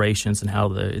 4 generations, and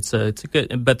how it's a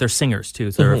good. But they're singers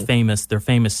too. So they're famous. They're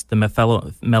famous. The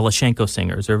Milashenko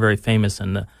singers. They're very famous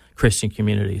in the Christian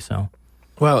community. So.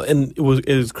 Wow. And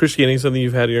is Christianity something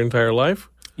you've had your entire life?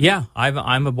 Yeah,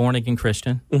 I'm a born again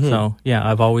Christian. So yeah,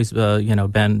 I've always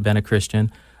been a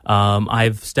Christian.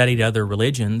 I've studied other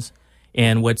religions,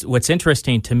 and what's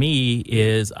interesting to me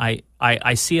is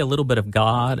I see a little bit of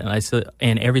God, and I see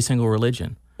in every single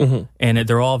religion, and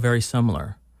they're all very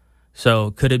similar.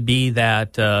 So could it be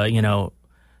that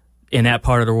in that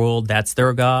part of the world that's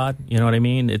their God? You know what I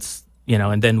mean? It's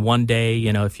and then one day,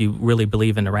 if you really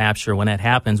believe in the rapture, when that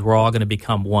happens, we're all going to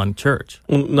become one church.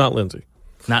 Not Lindsay.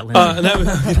 Not Lindsay.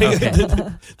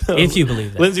 No, if you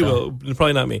believe that. Lindsay will,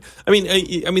 probably not me. I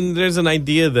mean, there's an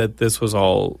idea that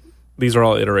these are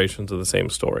all iterations of the same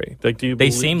story. Like,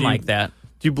 they seem like that.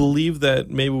 Do you believe that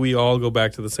maybe we all go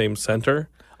back to the same center?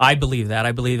 I believe that.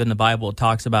 I believe in the Bible it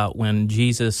talks about when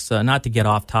Jesus, not to get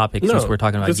off topic since we're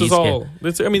talking about Geekscape.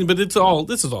 This is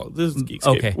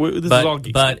Geekscape. Okay. This is all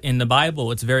Geekscape. But in the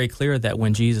Bible, it's very clear that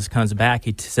when Jesus comes back,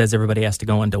 he says everybody has to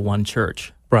go into one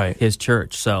church. Right. His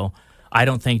church. So I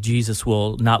don't think Jesus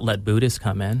will not let Buddhists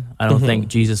come in. I don't think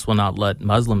Jesus will not let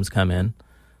Muslims come in.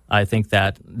 I think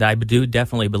that I do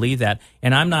definitely believe that.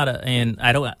 And and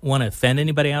I don't want to offend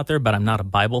anybody out there, but I'm not a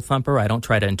Bible thumper. I don't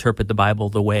try to interpret the Bible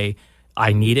the way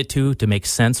I need it to make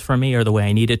sense for me, or the way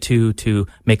I need it to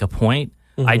make a point.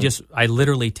 I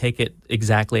literally take it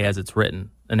exactly as it's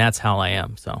written, and that's how I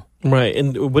am. So right.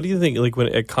 And what do you think? Like, when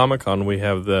at Comic-Con we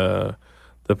have the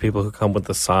people who come with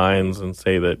the signs and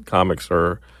say that comics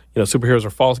are, superheroes are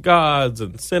false gods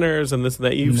and sinners and this and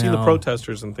that. You've seen the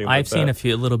protesters and things like that. I've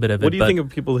seen a little bit of it. What do you think of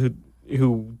people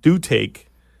who do take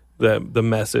the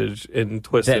message and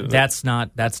twist it? That's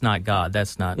not God.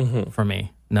 That's not for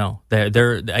me. No.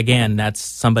 They're again, that's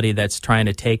somebody that's trying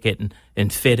to take it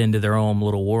and fit into their own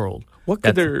little world. What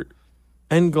could their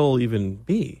end goal even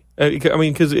be? I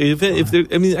mean, because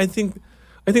I think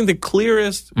the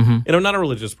clearest, and I'm not a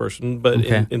religious person, but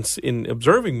in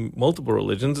observing multiple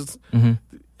religions, it's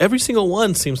every single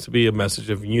one seems to be a message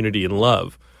of unity and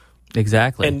love.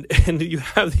 Exactly. And you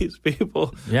have these people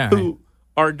who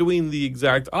are doing the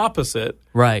exact opposite.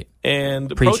 Right. And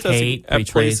preach protesting hate, at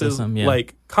preach places racism,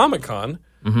 like Comic-Con,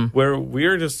 where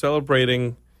we're just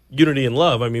celebrating unity and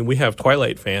love. I mean, we have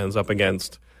Twilight fans up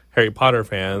against Harry Potter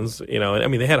fans, I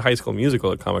mean, they had High School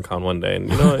Musical at Comic-Con one day,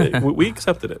 and, we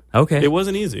accepted it. Okay. It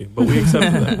wasn't easy, but we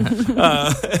accepted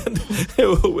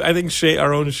that. I think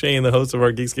our own Shane, the host of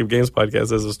our Geekscape Games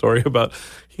podcast, has a story about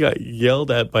he got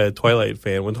yelled at by a Twilight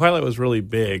fan. When Twilight was really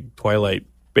big, Twilight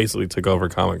basically took over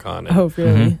Comic-Con. Oh,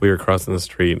 really? We were crossing the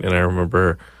street, and I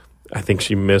remember, I think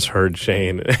she misheard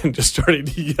Shane and just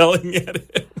started yelling at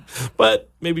him. But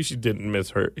maybe she didn't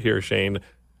hear Shane.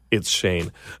 It's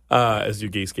Shane, as you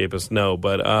Geekscapists know,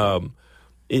 but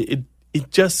it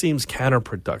just seems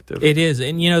counterproductive. It is,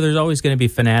 and there's always going to be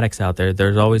fanatics out there.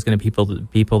 There's always going to be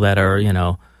people that are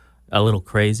a little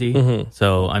crazy.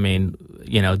 So I mean,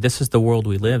 this is the world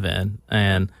we live in,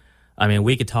 and I mean,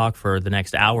 we could talk for the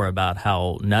next hour about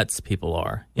how nuts people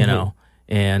are,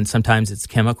 and sometimes it's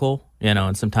chemical,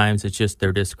 and sometimes it's just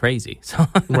they're just crazy. So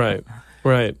right.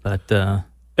 But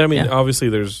I mean, obviously,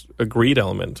 there's a greed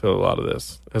element to a lot of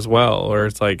this as well, where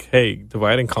it's like, hey,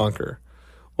 divide and conquer,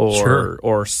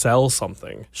 or sell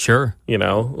something. Sure.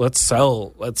 Let's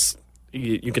sell.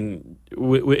 You can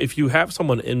if you have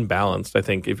someone imbalanced. I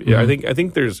think I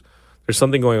think there's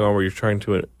something going on where you're trying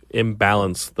to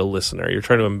imbalance the listener. You're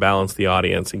trying to imbalance the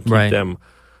audience and keep them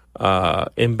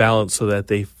imbalanced so that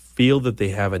they feel that they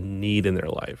have a need in their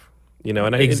life.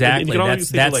 Exactly. And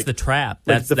that's the trap.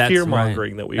 That's the fear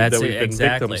mongering right. that we've been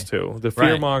victims to. The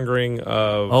fear mongering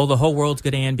of the whole world's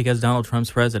going to end because Donald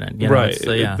Trump's president. Right.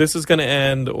 This is going to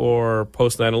end, or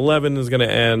post 9/11 is going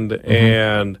to end,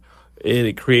 and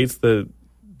it creates the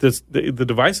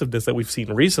divisiveness that we've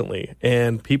seen recently,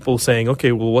 and people saying,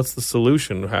 okay, well, what's the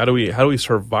solution? How do we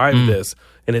survive this?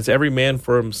 And it's every man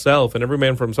for himself, and every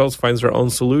man for himself finds their own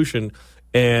solution,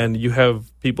 and you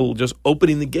have people just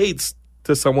opening the gates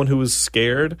to someone who is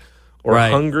scared or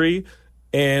hungry,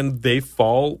 and they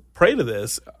fall prey to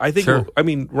this. I think. Sure. I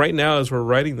mean, right now, as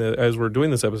we're doing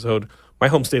this episode, my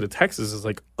home state of Texas is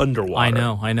like underwater.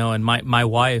 I know, and my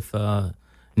wife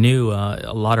knew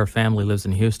a lot of her family lives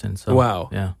in Houston. So wow,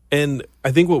 yeah. And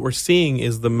I think what we're seeing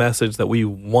is the message that we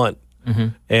want,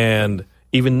 and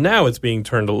even now it's being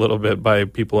turned a little bit by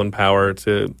people in power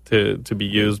to be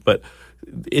used, but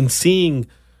in seeing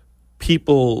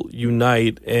people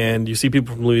unite, and you see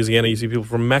people from Louisiana, you see people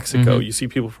from Mexico, you see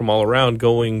people from all around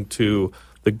going to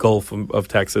the Gulf of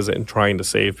Texas and trying to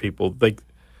save people. Like,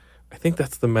 I think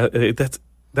that's the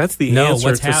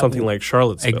answer to something like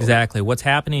Charlottesville. Exactly. What's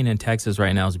happening in Texas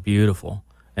right now is beautiful,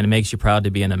 and it makes you proud to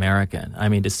be an American. I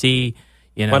mean, to see,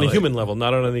 on a human level,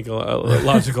 not on an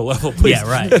ecological level. Please. Yeah,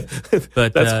 right.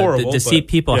 But that's horrible. To see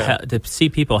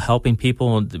people helping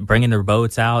people, bringing their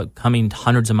boats out, coming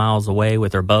hundreds of miles away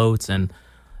with their boats, and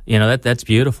that's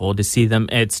beautiful to see them.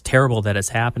 It's terrible that it's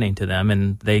happening to them,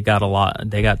 and they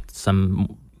got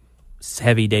some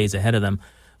heavy days ahead of them.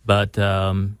 But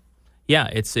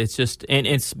it's just, and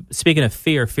it's, speaking of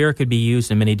fear could be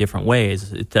used in many different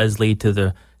ways. It does lead to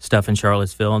the stuff in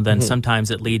Charlottesville, and then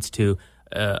sometimes it leads to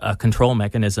a control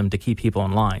mechanism to keep people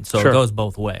in line. So Sure. it goes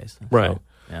both ways. Right.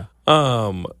 So,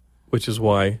 yeah. Which is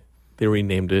why they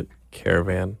renamed it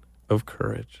Caravan of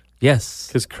Courage. Yes.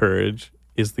 Because courage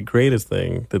is the greatest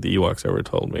thing that the Ewoks ever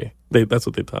told me. That's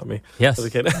what they taught me. Yes. As a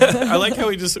kid. I like how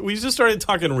we just started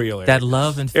talking real. Eric. That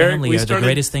love and family are the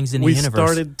greatest things in the universe. We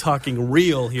started talking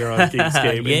real here on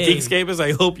Geekscape. And Yay. Geekscape,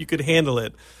 I hope you could handle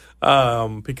it.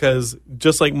 Because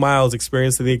just like Miles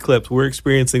experiencing the eclipse, we're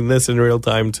experiencing this in real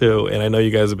time too. And I know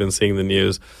you guys have been seeing the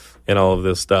news and all of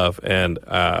this stuff. And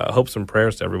hopes and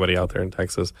prayers to everybody out there in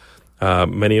Texas.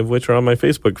 Many of which are on my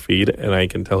Facebook feed, and I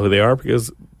can tell who they are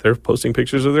because they're posting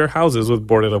pictures of their houses with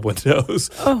boarded up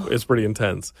windows. Oh. It's pretty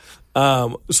intense.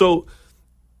 So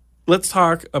let's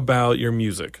talk about your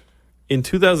music. In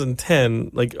 2010,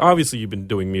 like obviously you've been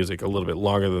doing music a little bit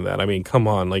longer than that. I mean, come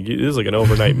on, like it is like an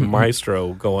overnight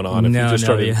maestro going on if you just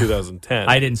started in 2010.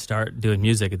 I didn't start doing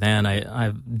music then.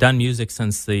 I've done music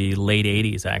since the late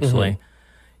 80s, actually.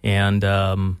 And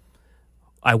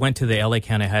I went to the LA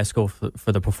County High School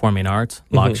for the Performing Arts,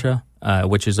 Laksha,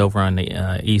 which is over on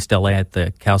the East LA at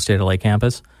the Cal State LA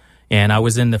campus. And I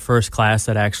was in the first class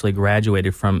that actually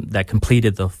graduated that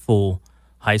completed the full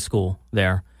high school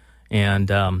there.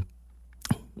 And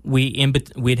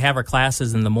we'd have our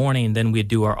classes in the morning, then we'd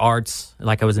do our arts,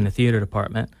 like I was in the theater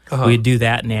department. We'd do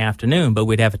that in the afternoon, but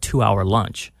we'd have a 2-hour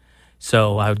lunch.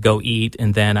 So I would go eat,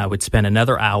 and then I would spend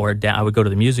another hour down. I would go to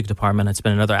the music department. I'd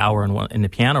spend another hour in the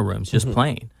piano rooms just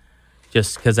playing,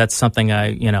 just because that's something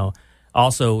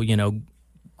also,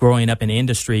 growing up in the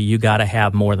industry, you got to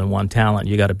have more than one talent.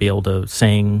 You got to be able to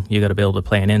sing. You got to be able to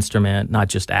play an instrument, not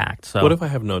just act. So what if I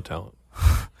have no talent?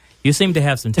 You seem to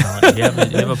have some talent. You have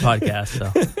a podcast.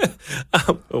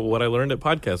 So what I learned at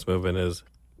Podcast Movement is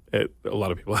a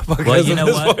lot of people have podcasts. Well, you know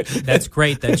what? That's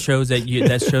great. That shows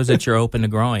that you're open to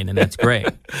growing, and that's great.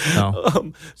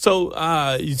 So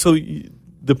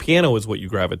the piano is what you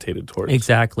gravitated towards.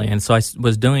 Exactly. And so I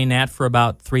was doing that for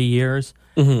about 3 years.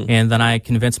 And then I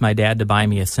convinced my dad to buy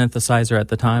me a synthesizer at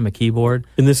the time, a keyboard.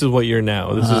 And this is what year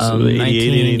now? This is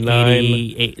 88, 89?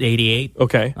 88.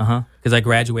 Okay. Because I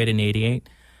graduated in 88.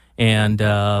 And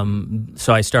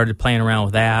so I started playing around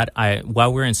with that.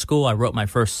 While we were in school, I wrote my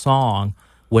first song,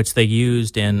 which they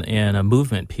used in a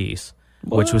movement piece,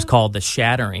 which was called The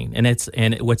Shattering.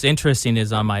 And what's interesting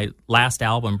is on my last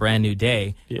album, Brand New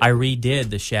Day, I redid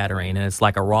The Shattering, and it's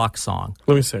like a rock song.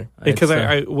 Let me see. Because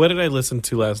what did I listen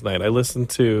to last night? I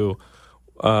listened to,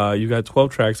 you got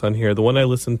 12 tracks on here. The one I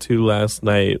listened to last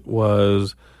night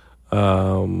was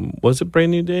it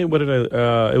Brand New Day? What did it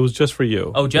was Just For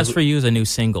You. Oh, Just For You is a new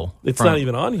single. It's not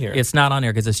even on here. It's not on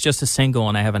here because it's just a single,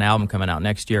 and I have an album coming out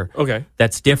next year. Okay.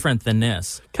 That's different than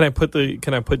this. Can I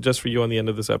put Just For You on the end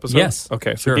of this episode? Yes.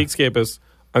 Okay. So sure. Geekscape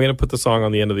I'm going to put the song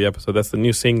on the end of the episode. That's the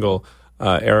new single.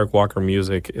 Eric Walker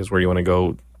Music is where you want to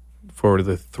go for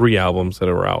the 3 albums that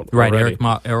are out. Right, already.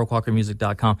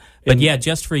 ericwalkermusic.com. But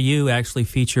Just For You actually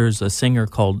features a singer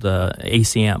called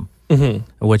ACM.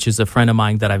 Which is a friend of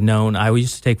mine that I've known. I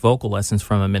used to take vocal lessons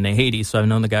from him in the 80s, so I've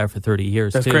known the guy for 30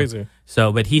 years. That's too. crazy.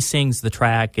 So, but he sings the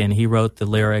track, and he wrote the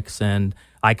lyrics, and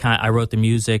I wrote the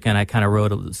music, and I kind of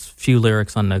wrote a few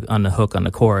lyrics on the hook on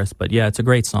the chorus. But yeah, it's a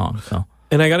great song. So.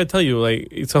 And I got to tell you,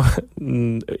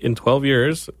 in 12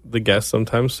 years, the guests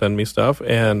sometimes send me stuff,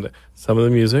 and some of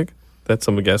the music that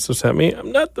some of the guests have sent me,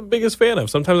 I'm not the biggest fan of.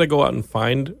 Sometimes I go out and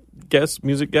find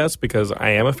music guests because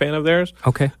I am a fan of theirs.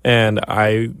 Okay. And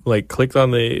I clicked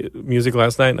on the music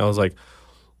last night, and I was like,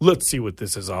 let's see what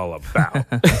this is all about.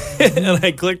 And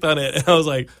I clicked on it, and I was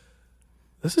like,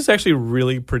 this is actually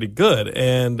really pretty good.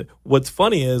 And what's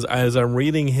funny is, as I'm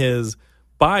reading his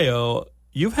bio,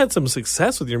 you've had some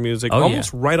success with your music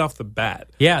almost right off the bat.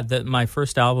 Yeah, my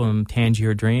first album,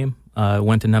 Tangier Dream,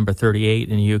 went to number 38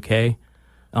 in the UK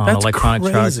on That's electronic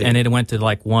crazy. charts, and it went to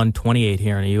 128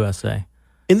 here in the USA.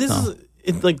 And this is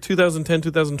in 2010,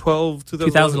 2012,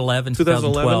 2011,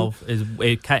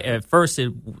 2012. At first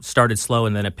it started slow,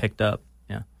 and then it picked up.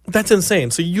 Yeah. That's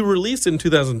insane. So you released in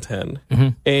 2010,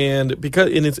 and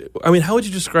how would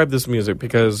you describe this music?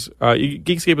 Because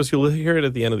Geekscape, you'll hear it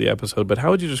at the end of the episode, but how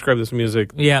would you describe this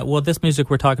music? Yeah, well, this music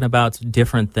we're talking about is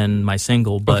different than my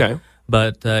single, but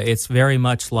it's very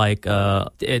much like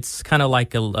it's kind of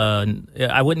like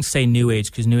I wouldn't say new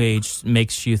age, because new age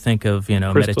makes you think of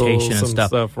meditation and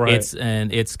stuff. Right.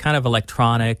 It's kind of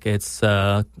electronic. It's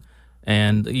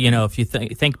and if you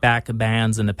think back to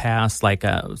bands in the past, like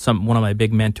one of my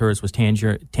big mentors was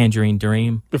Tangerine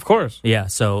Dream. Of course. Yeah,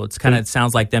 so it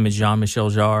sounds like them as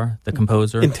Jean-Michel Jarre, the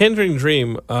composer. In Tangerine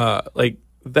Dream,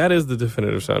 that is the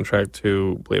definitive soundtrack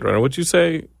to Blade Runner. Would you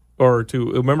say? Or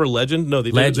to remember Legend? No,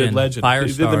 they did Legend.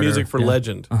 Firestarter. They did the music for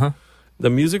Legend. the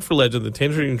music for Legend, the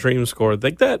Tangerine Dream score,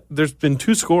 like that. There's been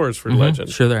 2 scores for Legend.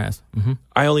 Sure, there has.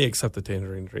 I only accept the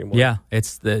Tangerine Dream one. Yeah,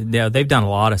 they've done a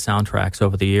lot of soundtracks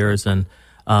over the years, and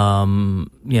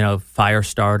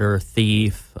Firestarter,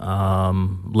 Thief,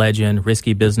 Legend,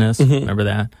 Risky Business. Remember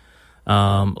that?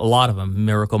 A lot of them,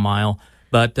 Miracle Mile.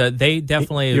 But they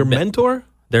definitely your mentor.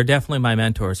 They're definitely my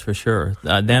mentors for sure.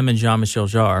 Them and Jean-Michel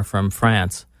Jarre from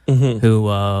France, who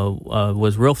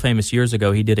was real famous years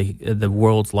ago. He did the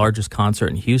world's largest concert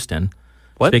in Houston.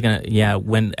 What?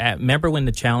 Remember when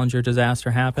the Challenger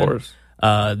disaster happened? Of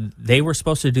course. They were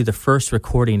supposed to do the first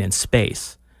recording in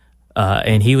space.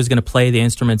 And he was going to play the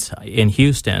instruments in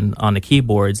Houston on the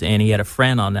keyboards, and he had a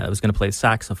friend on that was going to play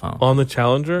saxophone. On the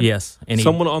Challenger? Yes. And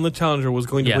someone on the Challenger was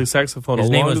going to play saxophone his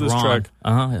name along was to this Ron. track.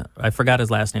 I forgot his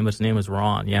last name, but his name was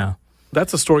Ron, yeah.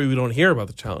 That's a story we don't hear about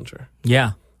the Challenger.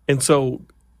 Yeah. And so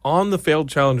on the failed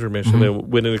Challenger mission,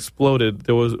 when it exploded,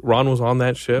 Ron was on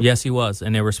that ship? Yes, he was.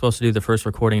 And they were supposed to do the first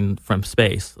recording from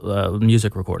space,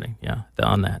 music recording,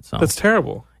 on that. So that's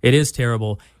terrible. It is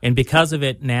terrible. And because of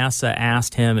it, NASA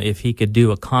asked him if he could do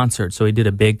a concert. So he did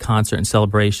a big concert in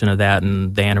celebration of that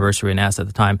and the anniversary of NASA at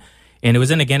the time. And it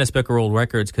was in the Guinness Book of World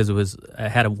Records because it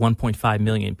had 1.5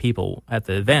 million people at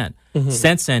the event.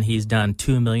 Since then, he's done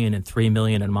 2 million and 3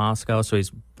 million in Moscow. So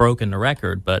he's broken the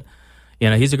record. But,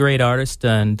 he's a great artist,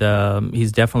 and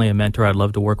he's definitely a mentor. I'd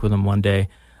love to work with him one day.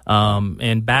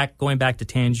 And going back to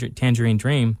Tangerine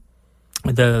Dream,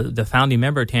 the founding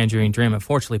member of Tangerine Dream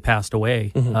unfortunately passed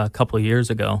away a couple of years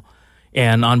ago.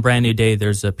 And on Brand New Day,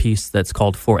 there's a piece that's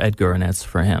called For Edgar, and that's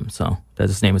for him. So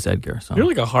his name is Edgar. So you're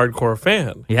like a hardcore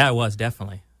fan. Yeah, I was,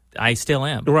 definitely. I still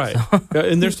am. Right. So.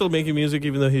 And they're still making music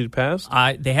even though he passed?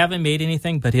 They haven't made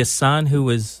anything, but his son, who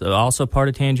was also part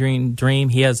of Tangerine Dream,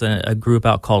 he has a group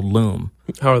out called Loom.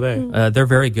 How are they? They're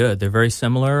very good. They're very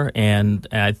similar. And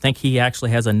I think he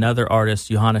actually has another artist,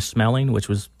 Johannes Smelling, which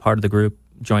was part of the group,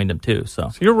 joined him too.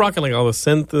 So you're rocking like all the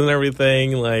synth and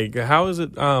everything. Like, how is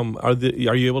it? Are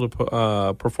you able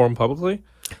to perform publicly?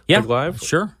 Yeah, like live.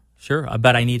 Sure.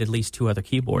 But I need at least 2 other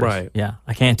keyboardists. Right. Yeah,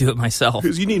 I can't do it myself.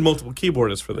 Because you need multiple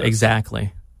keyboardists for this.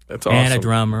 Exactly. That's awesome. And a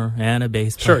drummer and a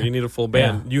bass player. Sure, you need a full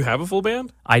band. Yeah. You have a full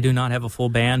band? I do not have a full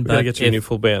band. But I get you a new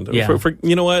full band. Yeah. For,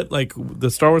 you know what? Like,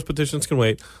 the Star Wars petitions can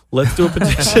wait. Let's do a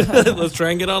petition. Let's try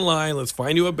and get online. Let's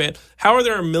find you a band. How are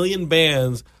there a million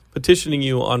bands petitioning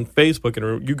you on Facebook?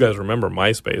 And you guys remember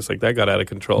MySpace? Like, that got out of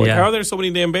control. Like, how are there so many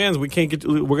damn bands? We're going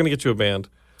to get you a band.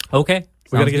 Okay.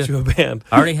 We got to get you a band.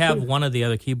 I already have one of the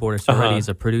other keyboardists already. He's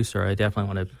a producer. I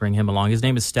definitely want to bring him along. His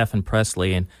name is Stephen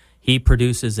Presley, and he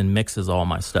produces and mixes all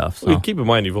my stuff. So. Well, keep in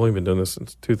mind, you've only been doing this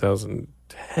since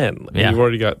 2010. Yeah. You've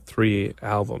already got 3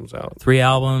 albums out. 3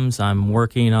 albums. I'm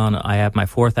working on. I have my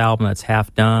 4th album that's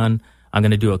half done. I'm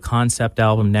going to do a concept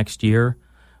album next year.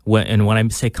 And when I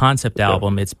say concept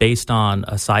album, it's based on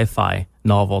a sci-fi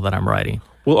novel that I'm writing.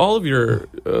 Well, all of your,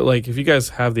 if you guys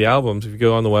have the albums, if you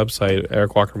go on the website,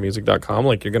 ericwalkermusic.com,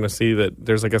 you're going to see that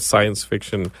there's, a science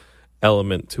fiction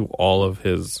element to all of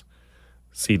his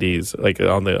CDs,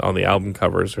 on the album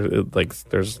covers.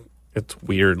 It's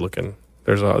weird looking.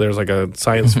 There's a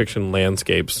science fiction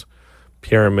landscapes,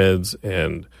 pyramids,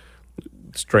 and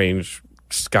strange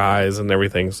skies and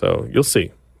everything. So you'll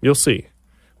see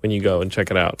when you go and check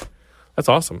it out. That's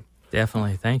awesome.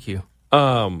 Definitely. Thank you.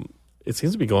 It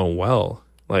seems to be going well.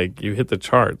 You hit the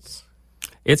charts.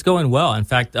 It's going well. In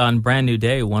fact, on Brand New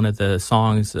Day, one of the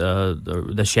songs,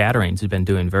 the Shatterings, has been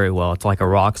doing very well. It's like a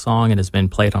rock song and has been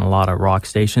played on a lot of rock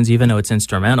stations. Even though it's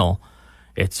instrumental,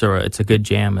 it's a good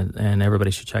jam, and everybody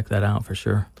should check that out for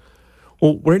sure.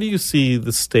 Well, where do you see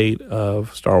the state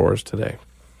of Star Wars today?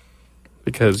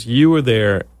 Because you were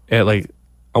there at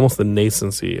almost the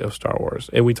nascency of Star Wars.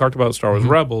 And we talked about Star Wars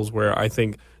Rebels, where I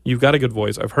think you've got a good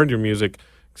voice. I've heard your music,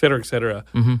 et cetera, et cetera.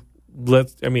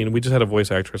 We just had a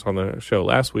voice actress on the show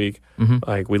last week.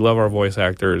 We love our voice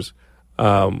actors.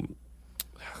 How do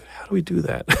we do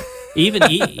that?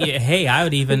 I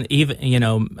would even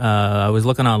I was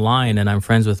looking online, and I'm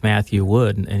friends with Matthew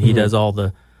Wood, and he does all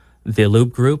the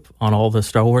Loop group on all the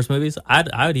Star Wars movies.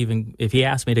 I would even, if he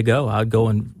asked me to go, I'd go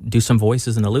and do some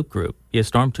voices in the Loop group. Be a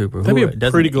stormtrooper. That'd be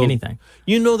a pretty cool. Anything.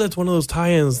 That's one of those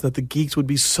tie-ins that the geeks would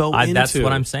be so into. That's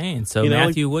what I'm saying. So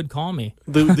Matthew Wood, call me.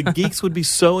 The geeks would be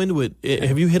so into it.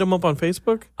 Have you hit him up on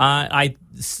Facebook? I'm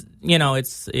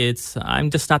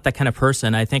just not that kind of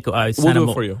person. I think I sent we'll him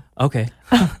do it for you. Okay.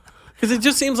 Because it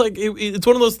just seems like it's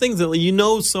one of those things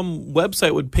that some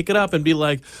website would pick it up and be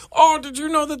like, "Oh, did you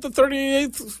know that the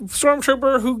 38th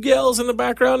Stormtrooper who yells in the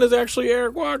background is actually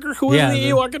Eric Walker, who was in the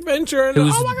Ewok Adventure?" And, It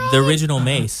was oh my God! the original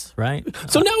Mace, right?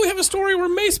 So now we have a story where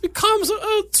Mace becomes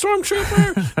a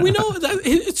Stormtrooper. We know that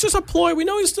it's just a ploy. We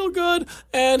know he's still good,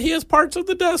 and he has parts of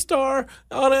the Death Star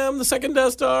on him, the second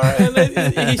Death Star,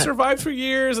 and he survived for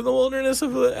years in the wilderness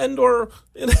of Endor.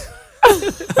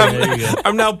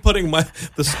 I'm now putting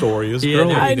the story is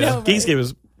growing. I know, Geekscape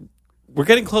is. We're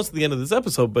getting close to the end of this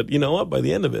episode, but you know what? By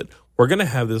the end of it, we're going to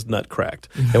have this nut cracked,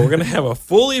 and we're going to have a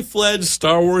fully fledged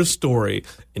Star Wars story,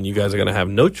 and you guys are going to have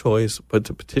no choice but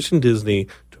to petition Disney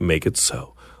to make it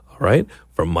so. All right,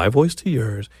 from my voice to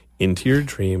yours, into your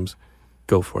dreams,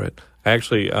 go for it. I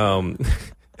actually, Kevin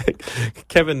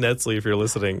Netzley, if you're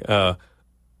listening.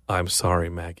 I'm sorry,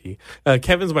 Maggie.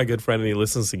 Kevin's my good friend, and he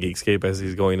listens to Geekscape as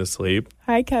he's going to sleep.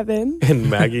 Hi, Kevin. And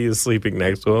Maggie is sleeping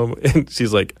next to him, and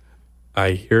she's like,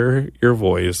 I hear your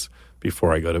voice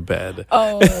before I go to bed.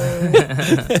 Oh.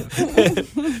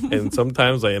 And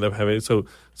sometimes I end up having... So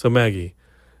Maggie,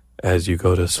 as you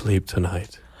go to sleep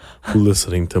tonight,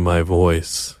 listening to my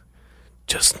voice,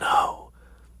 just know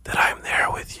that I'm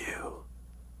there with you.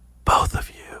 Both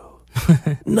of you.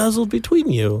 Nuzzled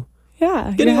between you.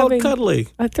 Yeah. Getting you're all having cuddly.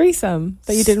 a threesome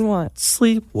that you didn't want.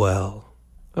 Sleep well.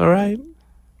 All right?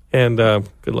 And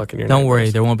good luck in your Don't night worry,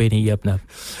 rest. there won't be any yup nup.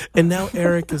 And now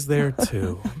Eric is there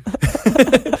too.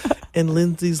 And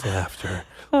Lindsay's laughter.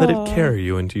 Let it carry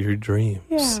you into your dreams.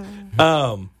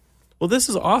 Yeah. Well, this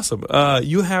is awesome.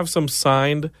 You have some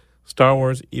signed Star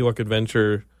Wars Ewok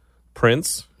Adventure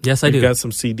prints. Yes, I You've do. got some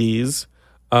CDs.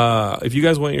 If you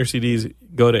guys want your CDs,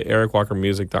 go to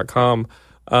ericwalkermusic.com.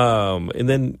 And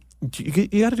then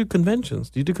you got to do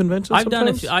conventions. Do you do conventions? I've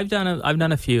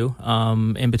done a few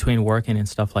in between working and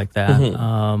stuff like that.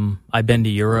 Mm-hmm. I've been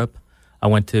to Europe. I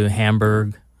went to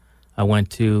Hamburg. I went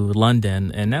to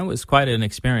London, and that was quite an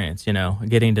experience.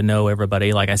 Getting to know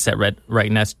everybody. Like I sat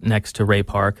right next to Ray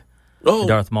Park,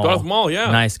 Darth Maul. Darth Maul, yeah,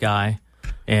 nice guy.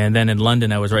 And then in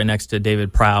London, I was right next to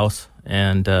David Prowse,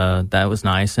 and that was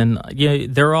nice. And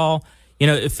they're all.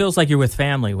 It feels like you're with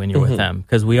family when you're with them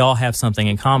because we all have something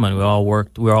in common.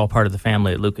 We're all part of the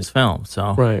family at Lucasfilm.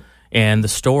 So, right. And the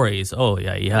stories,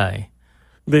 They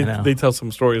tell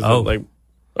some stories that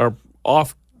are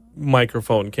off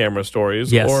microphone camera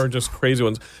stories, or just crazy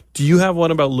ones. Do you have one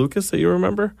about Lucas that you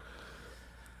remember?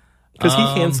 Because he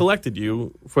hand selected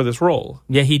you for this role.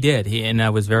 Yeah, he did. And I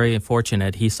was very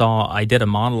fortunate. He saw I did a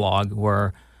monologue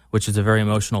which is a very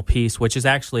emotional piece, which is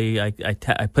actually I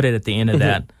put it at the end of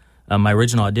that. My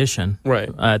original audition, right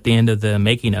at the end of the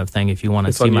making of thing. If you want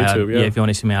to see my YouTube, if you want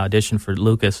to see my audition for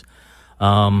Lucas,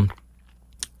 let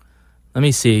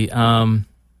me see.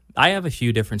 I have a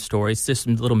few different stories, just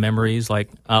some little memories. Like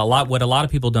what a lot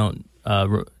of people don't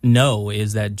know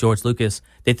is that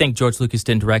they think George Lucas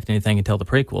didn't direct anything until the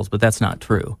prequels, but that's not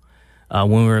true.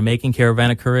 When we were making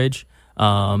Caravan of Courage,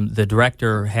 the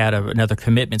director had another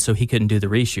commitment, so he couldn't do the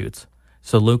reshoots.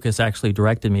 So Lucas actually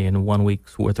directed me in 1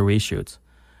 week's worth of reshoots.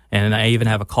 And I even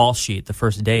have a call sheet. The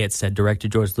first day it said Director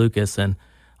George Lucas, and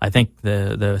I think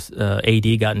the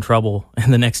AD got in trouble,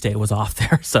 and the next day it was off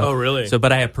there. So, oh, really?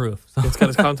 But I have proof. So. It's got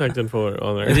his contact info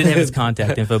on there. It didn't have his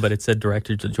contact info, but it said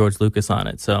Director George Lucas on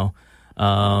it. So,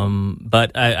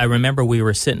 but I remember we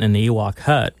were sitting in the Ewok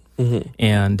hut,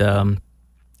 and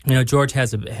George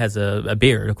has a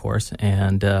beard, of course,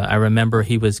 and I remember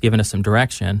he was giving us some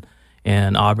direction,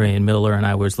 and Aubrey and Miller and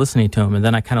I was listening to him, and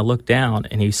then I kind of looked down,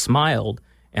 and he smiled.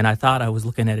 And I thought I was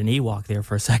looking at an Ewok there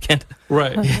for a second.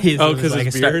 Right. Because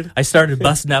his beard? I started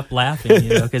busting up laughing,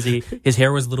 because his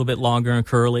hair was a little bit longer and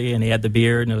curly, and he had the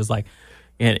beard, and it was like,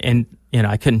 and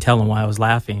I couldn't tell him why I was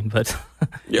laughing, but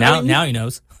now he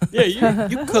knows. Yeah,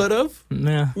 you could have.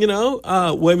 Yeah.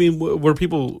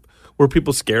 Were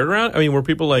people scared around? I mean, were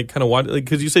people like kind of watching?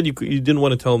 Because you said you didn't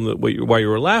want to tell them why you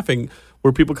were laughing.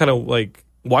 Were people kind of like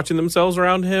watching themselves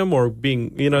around him, or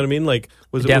being, you know what I mean? Like,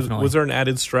 was there an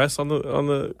added stress on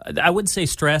the? I wouldn't say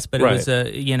stress, but right. It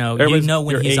was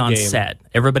when he's on set,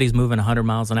 everybody's moving 100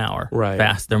 miles an hour, right?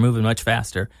 Fast, they're moving much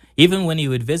faster. Even when he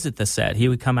would visit the set, he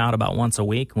would come out about once a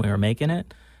week when we were making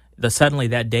it. Suddenly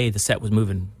that day, the set was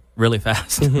moving really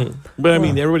fast. But I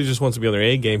mean, everybody just wants to be on their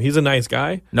A game. He's a nice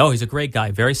guy. No, he's a great guy.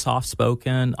 Very soft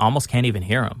spoken. Almost can't even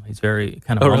hear him. He's very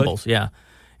kind of mumbles. Really? Yeah.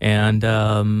 And,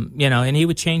 and he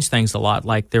would change things a lot.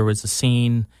 Like there was a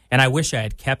scene, and I wish I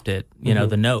had kept it,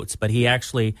 the notes, but he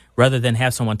actually, rather than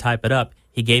have someone type it up,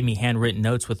 he gave me handwritten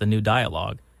notes with the new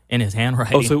dialogue in his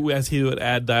handwriting. Oh, so as he would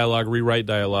add dialogue, rewrite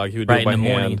dialogue, he would do it by hand.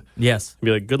 Morning. Yes. He'd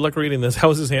be like, good luck reading this. How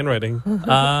was his handwriting?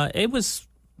 It was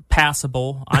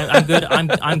passable. I'm good.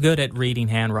 I'm good at reading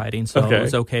handwriting, so Okay. it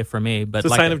was okay for me. But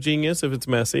It's a sign of genius if it's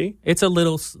messy. it's a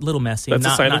little messy. That's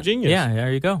a sign of genius. Yeah,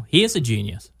 there you go. He is a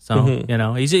genius. So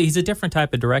he's a different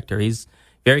type of director. He's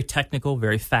very technical,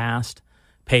 very fast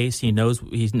paced. He knows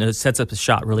sets up his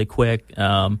shot really quick,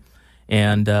 and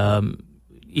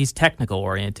he's technical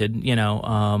oriented.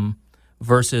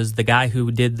 Versus the guy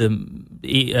who did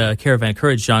the Caravan of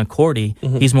Courage, John Cordy.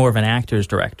 He's more of an actor's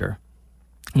director.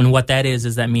 And what that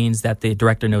is that means that the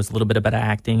director knows a little bit about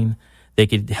acting. They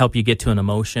could help you get to an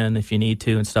emotion if you need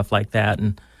to and stuff like that.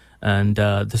 And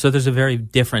so there's a very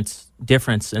difference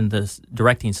in the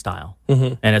directing style.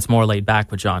 And it's more laid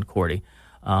back with John Cordy.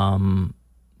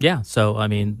 So, I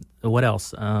mean, what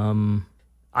else? I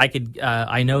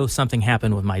know something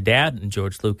happened with my dad and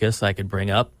George Lucas I could bring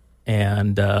up.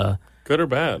 And Good or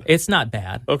bad? it's not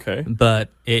bad. Okay. But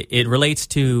it relates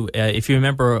to, if you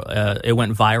remember, it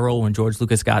went viral when George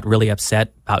Lucas got really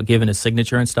upset about giving his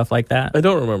signature and stuff like that. I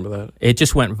don't remember that. It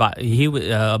just went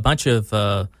a bunch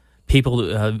of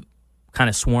people kind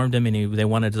of swarmed him, and they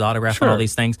wanted his autograph and all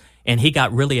these things. And he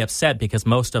got really upset because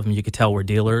most of them, you could tell, were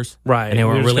dealers. Right. And they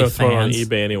were You're just really gonna throw it on fans.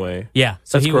 eBay anyway. Yeah.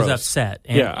 So That's he was gross. upset.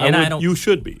 And, I don't. You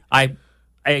should be. I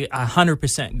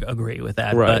 100% agree with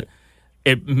that. Right. But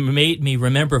it made me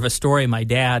remember of a story. My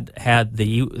dad had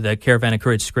the Caravan of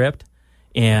Courage script,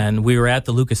 and we were at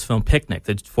the Lucasfilm picnic,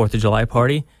 the 4th of July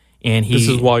party. And This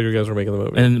is while you guys were making the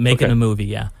movie. and making Okay. a movie,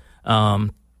 yeah.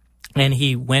 And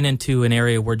he went into an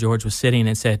area where George was sitting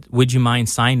and said, "Would you mind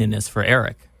signing this for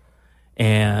Eric?"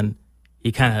 And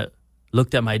he kind of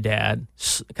looked at my dad,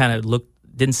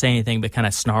 didn't say anything, but kind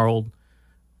of snarled,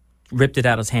 ripped it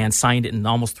out of his hand, signed it, and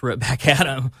almost threw it back at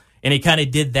him. And he kind of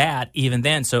did that even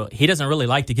then. So he doesn't really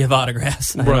like to give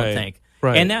autographs, I don't think.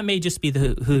 Right. And that may just be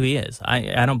who he is.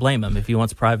 I don't blame him if he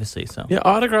wants privacy. So Yeah,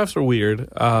 autographs are weird.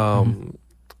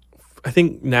 I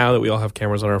think now that we all have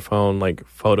cameras on our phone, like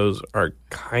photos are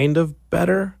kind of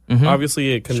better.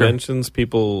 Obviously, at conventions,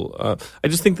 people. I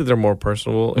just think that they're more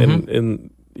personal, and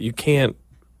you can't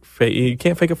fake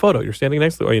a photo. You're standing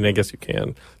next to. I mean, I guess you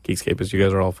can. Geekscape is you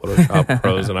guys are all Photoshop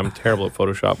pros, and I'm terrible at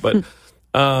Photoshop, but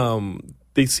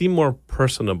they seem more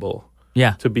personable.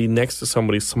 yeah, To be next to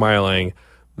somebody smiling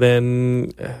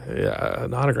than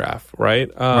an autograph, right?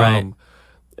 Right.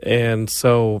 And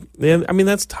so, I mean,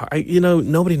 that's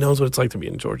nobody knows what it's like to be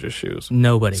in George's shoes.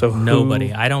 nobody. So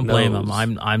I don't blame him.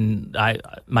 knows?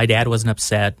 My dad wasn't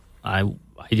upset. I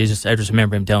just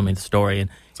remember him telling me the story,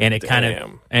 and it kind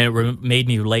of Damn. made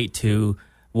me relate to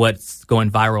what's going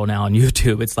viral now on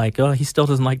YouTube. It's like, oh, he still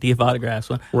doesn't like to give autographs.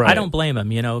 Well, Right. I don't blame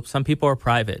him. Some people are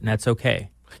private, and that's okay.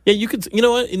 Yeah, you could. You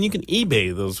know what? And you can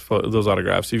eBay those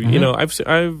autographs. You know,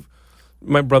 I've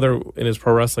my brother in his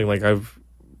pro wrestling. Like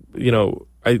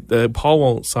Paul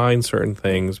won't sign certain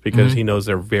things because he knows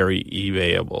they're very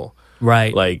eBayable.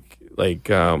 Right. Like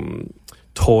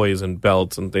toys and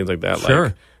belts and things like that.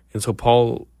 Sure. And so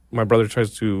Paul, my brother,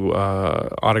 tries to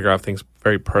autograph things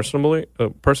very personally.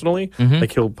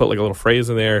 Like he'll put like a little phrase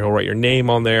in there. He'll write your name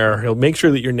on there. He'll make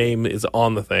sure that your name is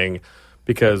on the thing,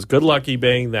 because good luck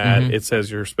eBaying that. It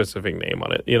says your specific name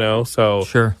on it. So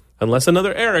Sure. unless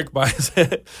another Eric buys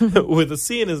it with a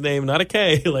C in his name, not a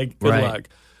K, like good Right. luck.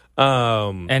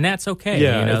 And that's okay.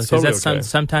 Yeah, it's because totally okay.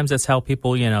 sometimes that's how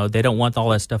people, they don't want all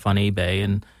that stuff on eBay.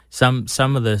 And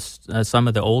some of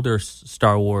the older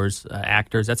Star Wars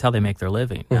actors, that's how they make their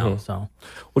living now. So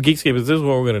Well, Geekscape, this is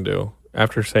what we're going to do.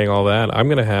 After saying all that, I'm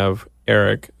going to have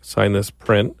Eric sign this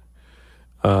print,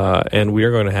 and we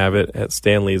are going to have it at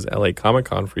Stanley's LA Comic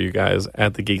Con for you guys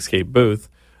at the Geekscape booth.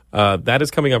 That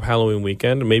is coming up Halloween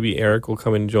weekend. Maybe Eric will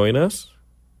come and join us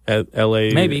at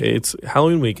LA. Maybe. It's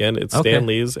Halloween weekend. It's Okay.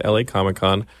 Stanley's LA Comic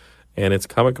Con, and it's a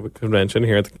comic convention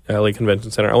here at the LA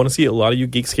Convention Center. I want to see a lot of you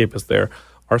Geekscapists there.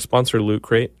 Our sponsor, Loot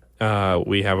Crate,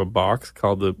 we have a box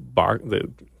called the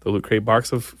Loot Crate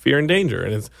box of Fear and Danger,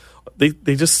 and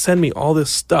they just send me all this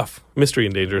stuff. Mystery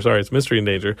and Danger. Sorry, it's Mystery and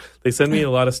Danger. They send me a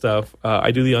lot of stuff.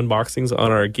 I do the unboxings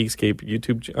on our Geekscape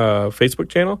YouTube Facebook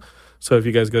channel. So if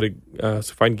you guys go to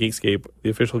find Geekscape, the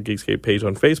official Geekscape page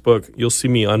on Facebook, you'll see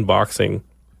me unboxing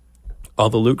all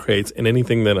the loot crates and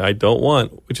anything that I don't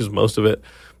want, which is most of it,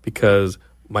 because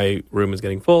my room is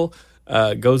getting full,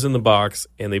 goes in the box,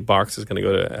 and the box is going to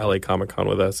go to LA Comic Con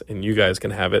with us, and you guys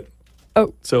can have it.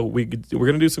 Oh. So we're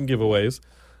going to do some giveaways.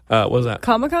 What was that?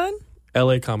 Comic-Con?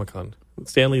 LA Comic Con.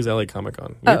 Stanley's LA Comic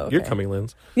Con. You're Okay. coming,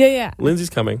 Linz. Yeah. Lindsay's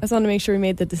coming. I just wanted to make sure we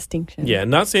made the distinction. Yeah,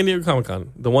 not San Diego Comic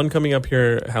Con. The one coming up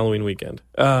here Halloween weekend.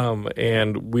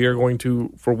 And we are going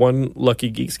to, for one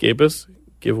lucky Geekscapist,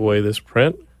 give away this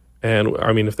print. And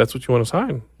I mean, if that's what you want to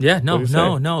sign. yeah, What do you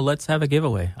say? no, let's have a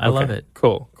giveaway. I love Okay, it.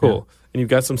 Cool. And you've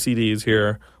got some CDs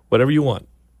here, whatever you want.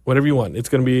 Whatever you want. It's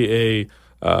going to be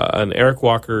an Eric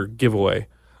Walker giveaway.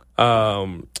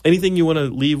 Anything you want to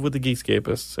leave with the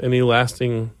Geekscapists? Any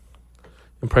lasting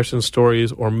impressions,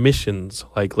 stories, or missions?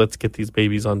 Like, let's get these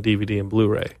babies on DVD and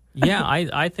Blu-ray. Yeah,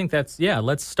 I think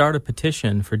let's start a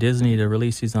petition for Disney to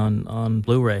release these on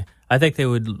Blu-ray. I think they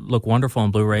would look wonderful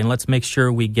on Blu-ray, and let's make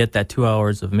sure we get that 2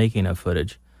 hours of making of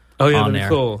footage. Oh, yeah, on that'd be there.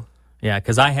 cool. Yeah,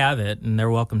 because I have it, and they're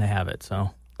welcome to have it.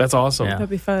 So That's awesome. Yeah. That'd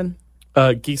be fun.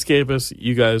 Geekscapists,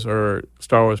 you guys are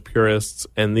Star Wars purists,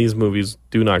 and these movies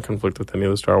do not conflict with any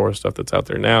of the Star Wars stuff that's out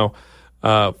there now.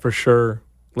 For sure,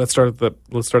 let's start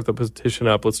the petition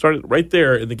up. Let's start it right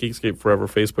there in the Geekscape Forever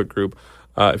Facebook group.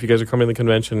 If you guys are coming to the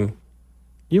convention,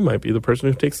 you might be the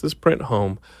person who takes this print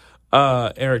home.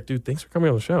 Eric, dude, thanks for coming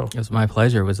on the show. it was my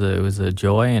pleasure. It was a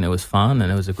joy, and it was fun,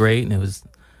 and it was and it was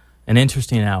an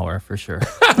interesting hour for sure.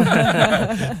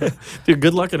 Dude,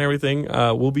 good luck and everything.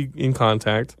 We'll be in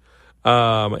contact.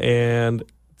 And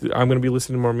I'm going to be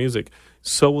listening to more music.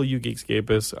 So will you,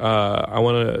 Geekscapists. I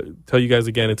want to tell you guys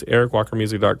again, it's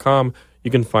ericwalkermusic.com.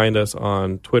 You can find us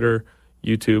on Twitter,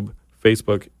 YouTube,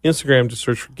 Facebook, Instagram. Just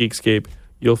search for Geekscape.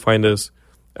 You'll find us.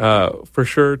 For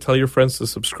sure, tell your friends to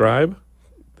subscribe.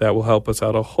 That will help us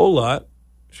out a whole lot.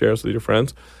 Share us with your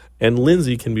friends. And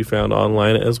Lindsay can be found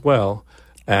online as well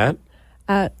at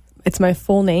It's my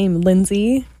full name,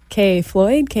 Lindsay K.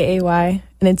 Floyd, K-A-Y,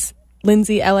 and it's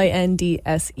Lindsay, Lindsey.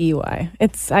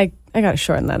 It's I got to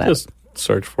shorten that up. Just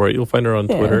search for it. You'll find her on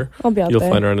Twitter. I'll be out You'll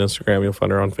there. find her on Instagram. You'll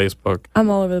find her on Facebook. I'm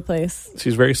all over the place.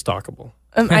 She's very stalkable.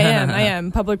 I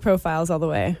am. Public profiles all the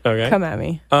way. Okay. Come at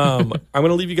me. I'm going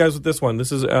to leave you guys with this one.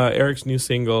 This is Eric's new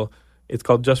single. It's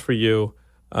called Just For You.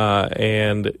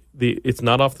 And it's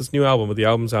not off this new album, but the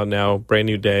album's out now. Brand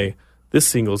new day. This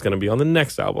single is going to be on the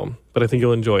next album, but I think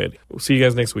you'll enjoy it. We'll see you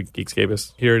guys next week,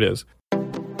 Geekscapists. Here it is.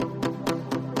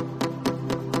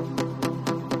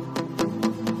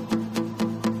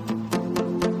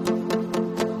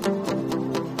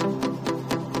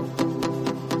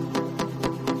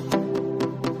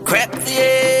 Crack the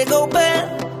egg open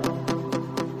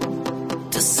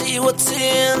to see what's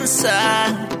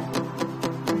inside.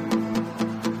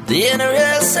 The inner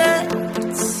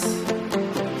essence,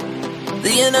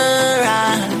 the inner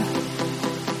eye.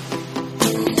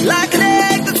 Like an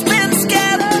egg that's been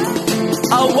scattered,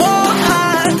 I won't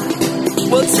hide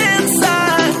what's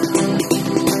inside.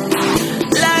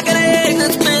 Like an egg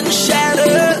that's been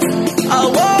shattered, I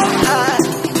won't hide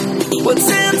what's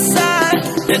inside.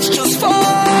 It's just for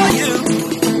you.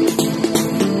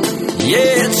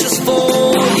 Yeah, it's just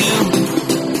for you.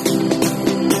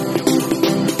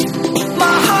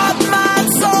 My heart, mind,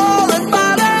 soul, and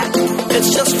body, it's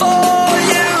just for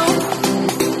you.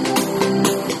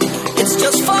 It's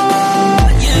just for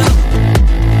you.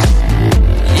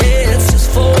 Yeah, it's just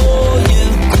for you.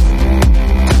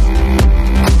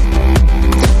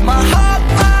 My heart,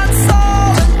 mind,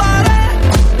 soul, and body,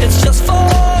 it's just for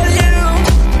you.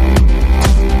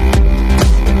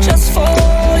 Just for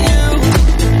you.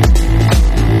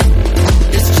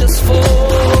 It's just for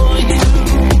you.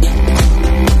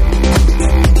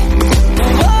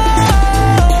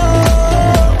 Whoa,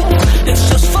 it's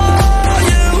just for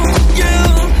you,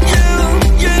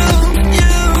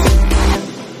 you.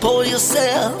 Pour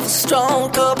yourself a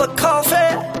strong cup of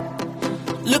coffee.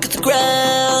 Look at the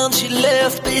ground she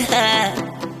left behind.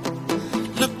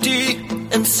 Look deep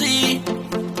and see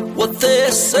what they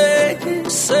say.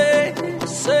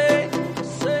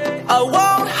 I want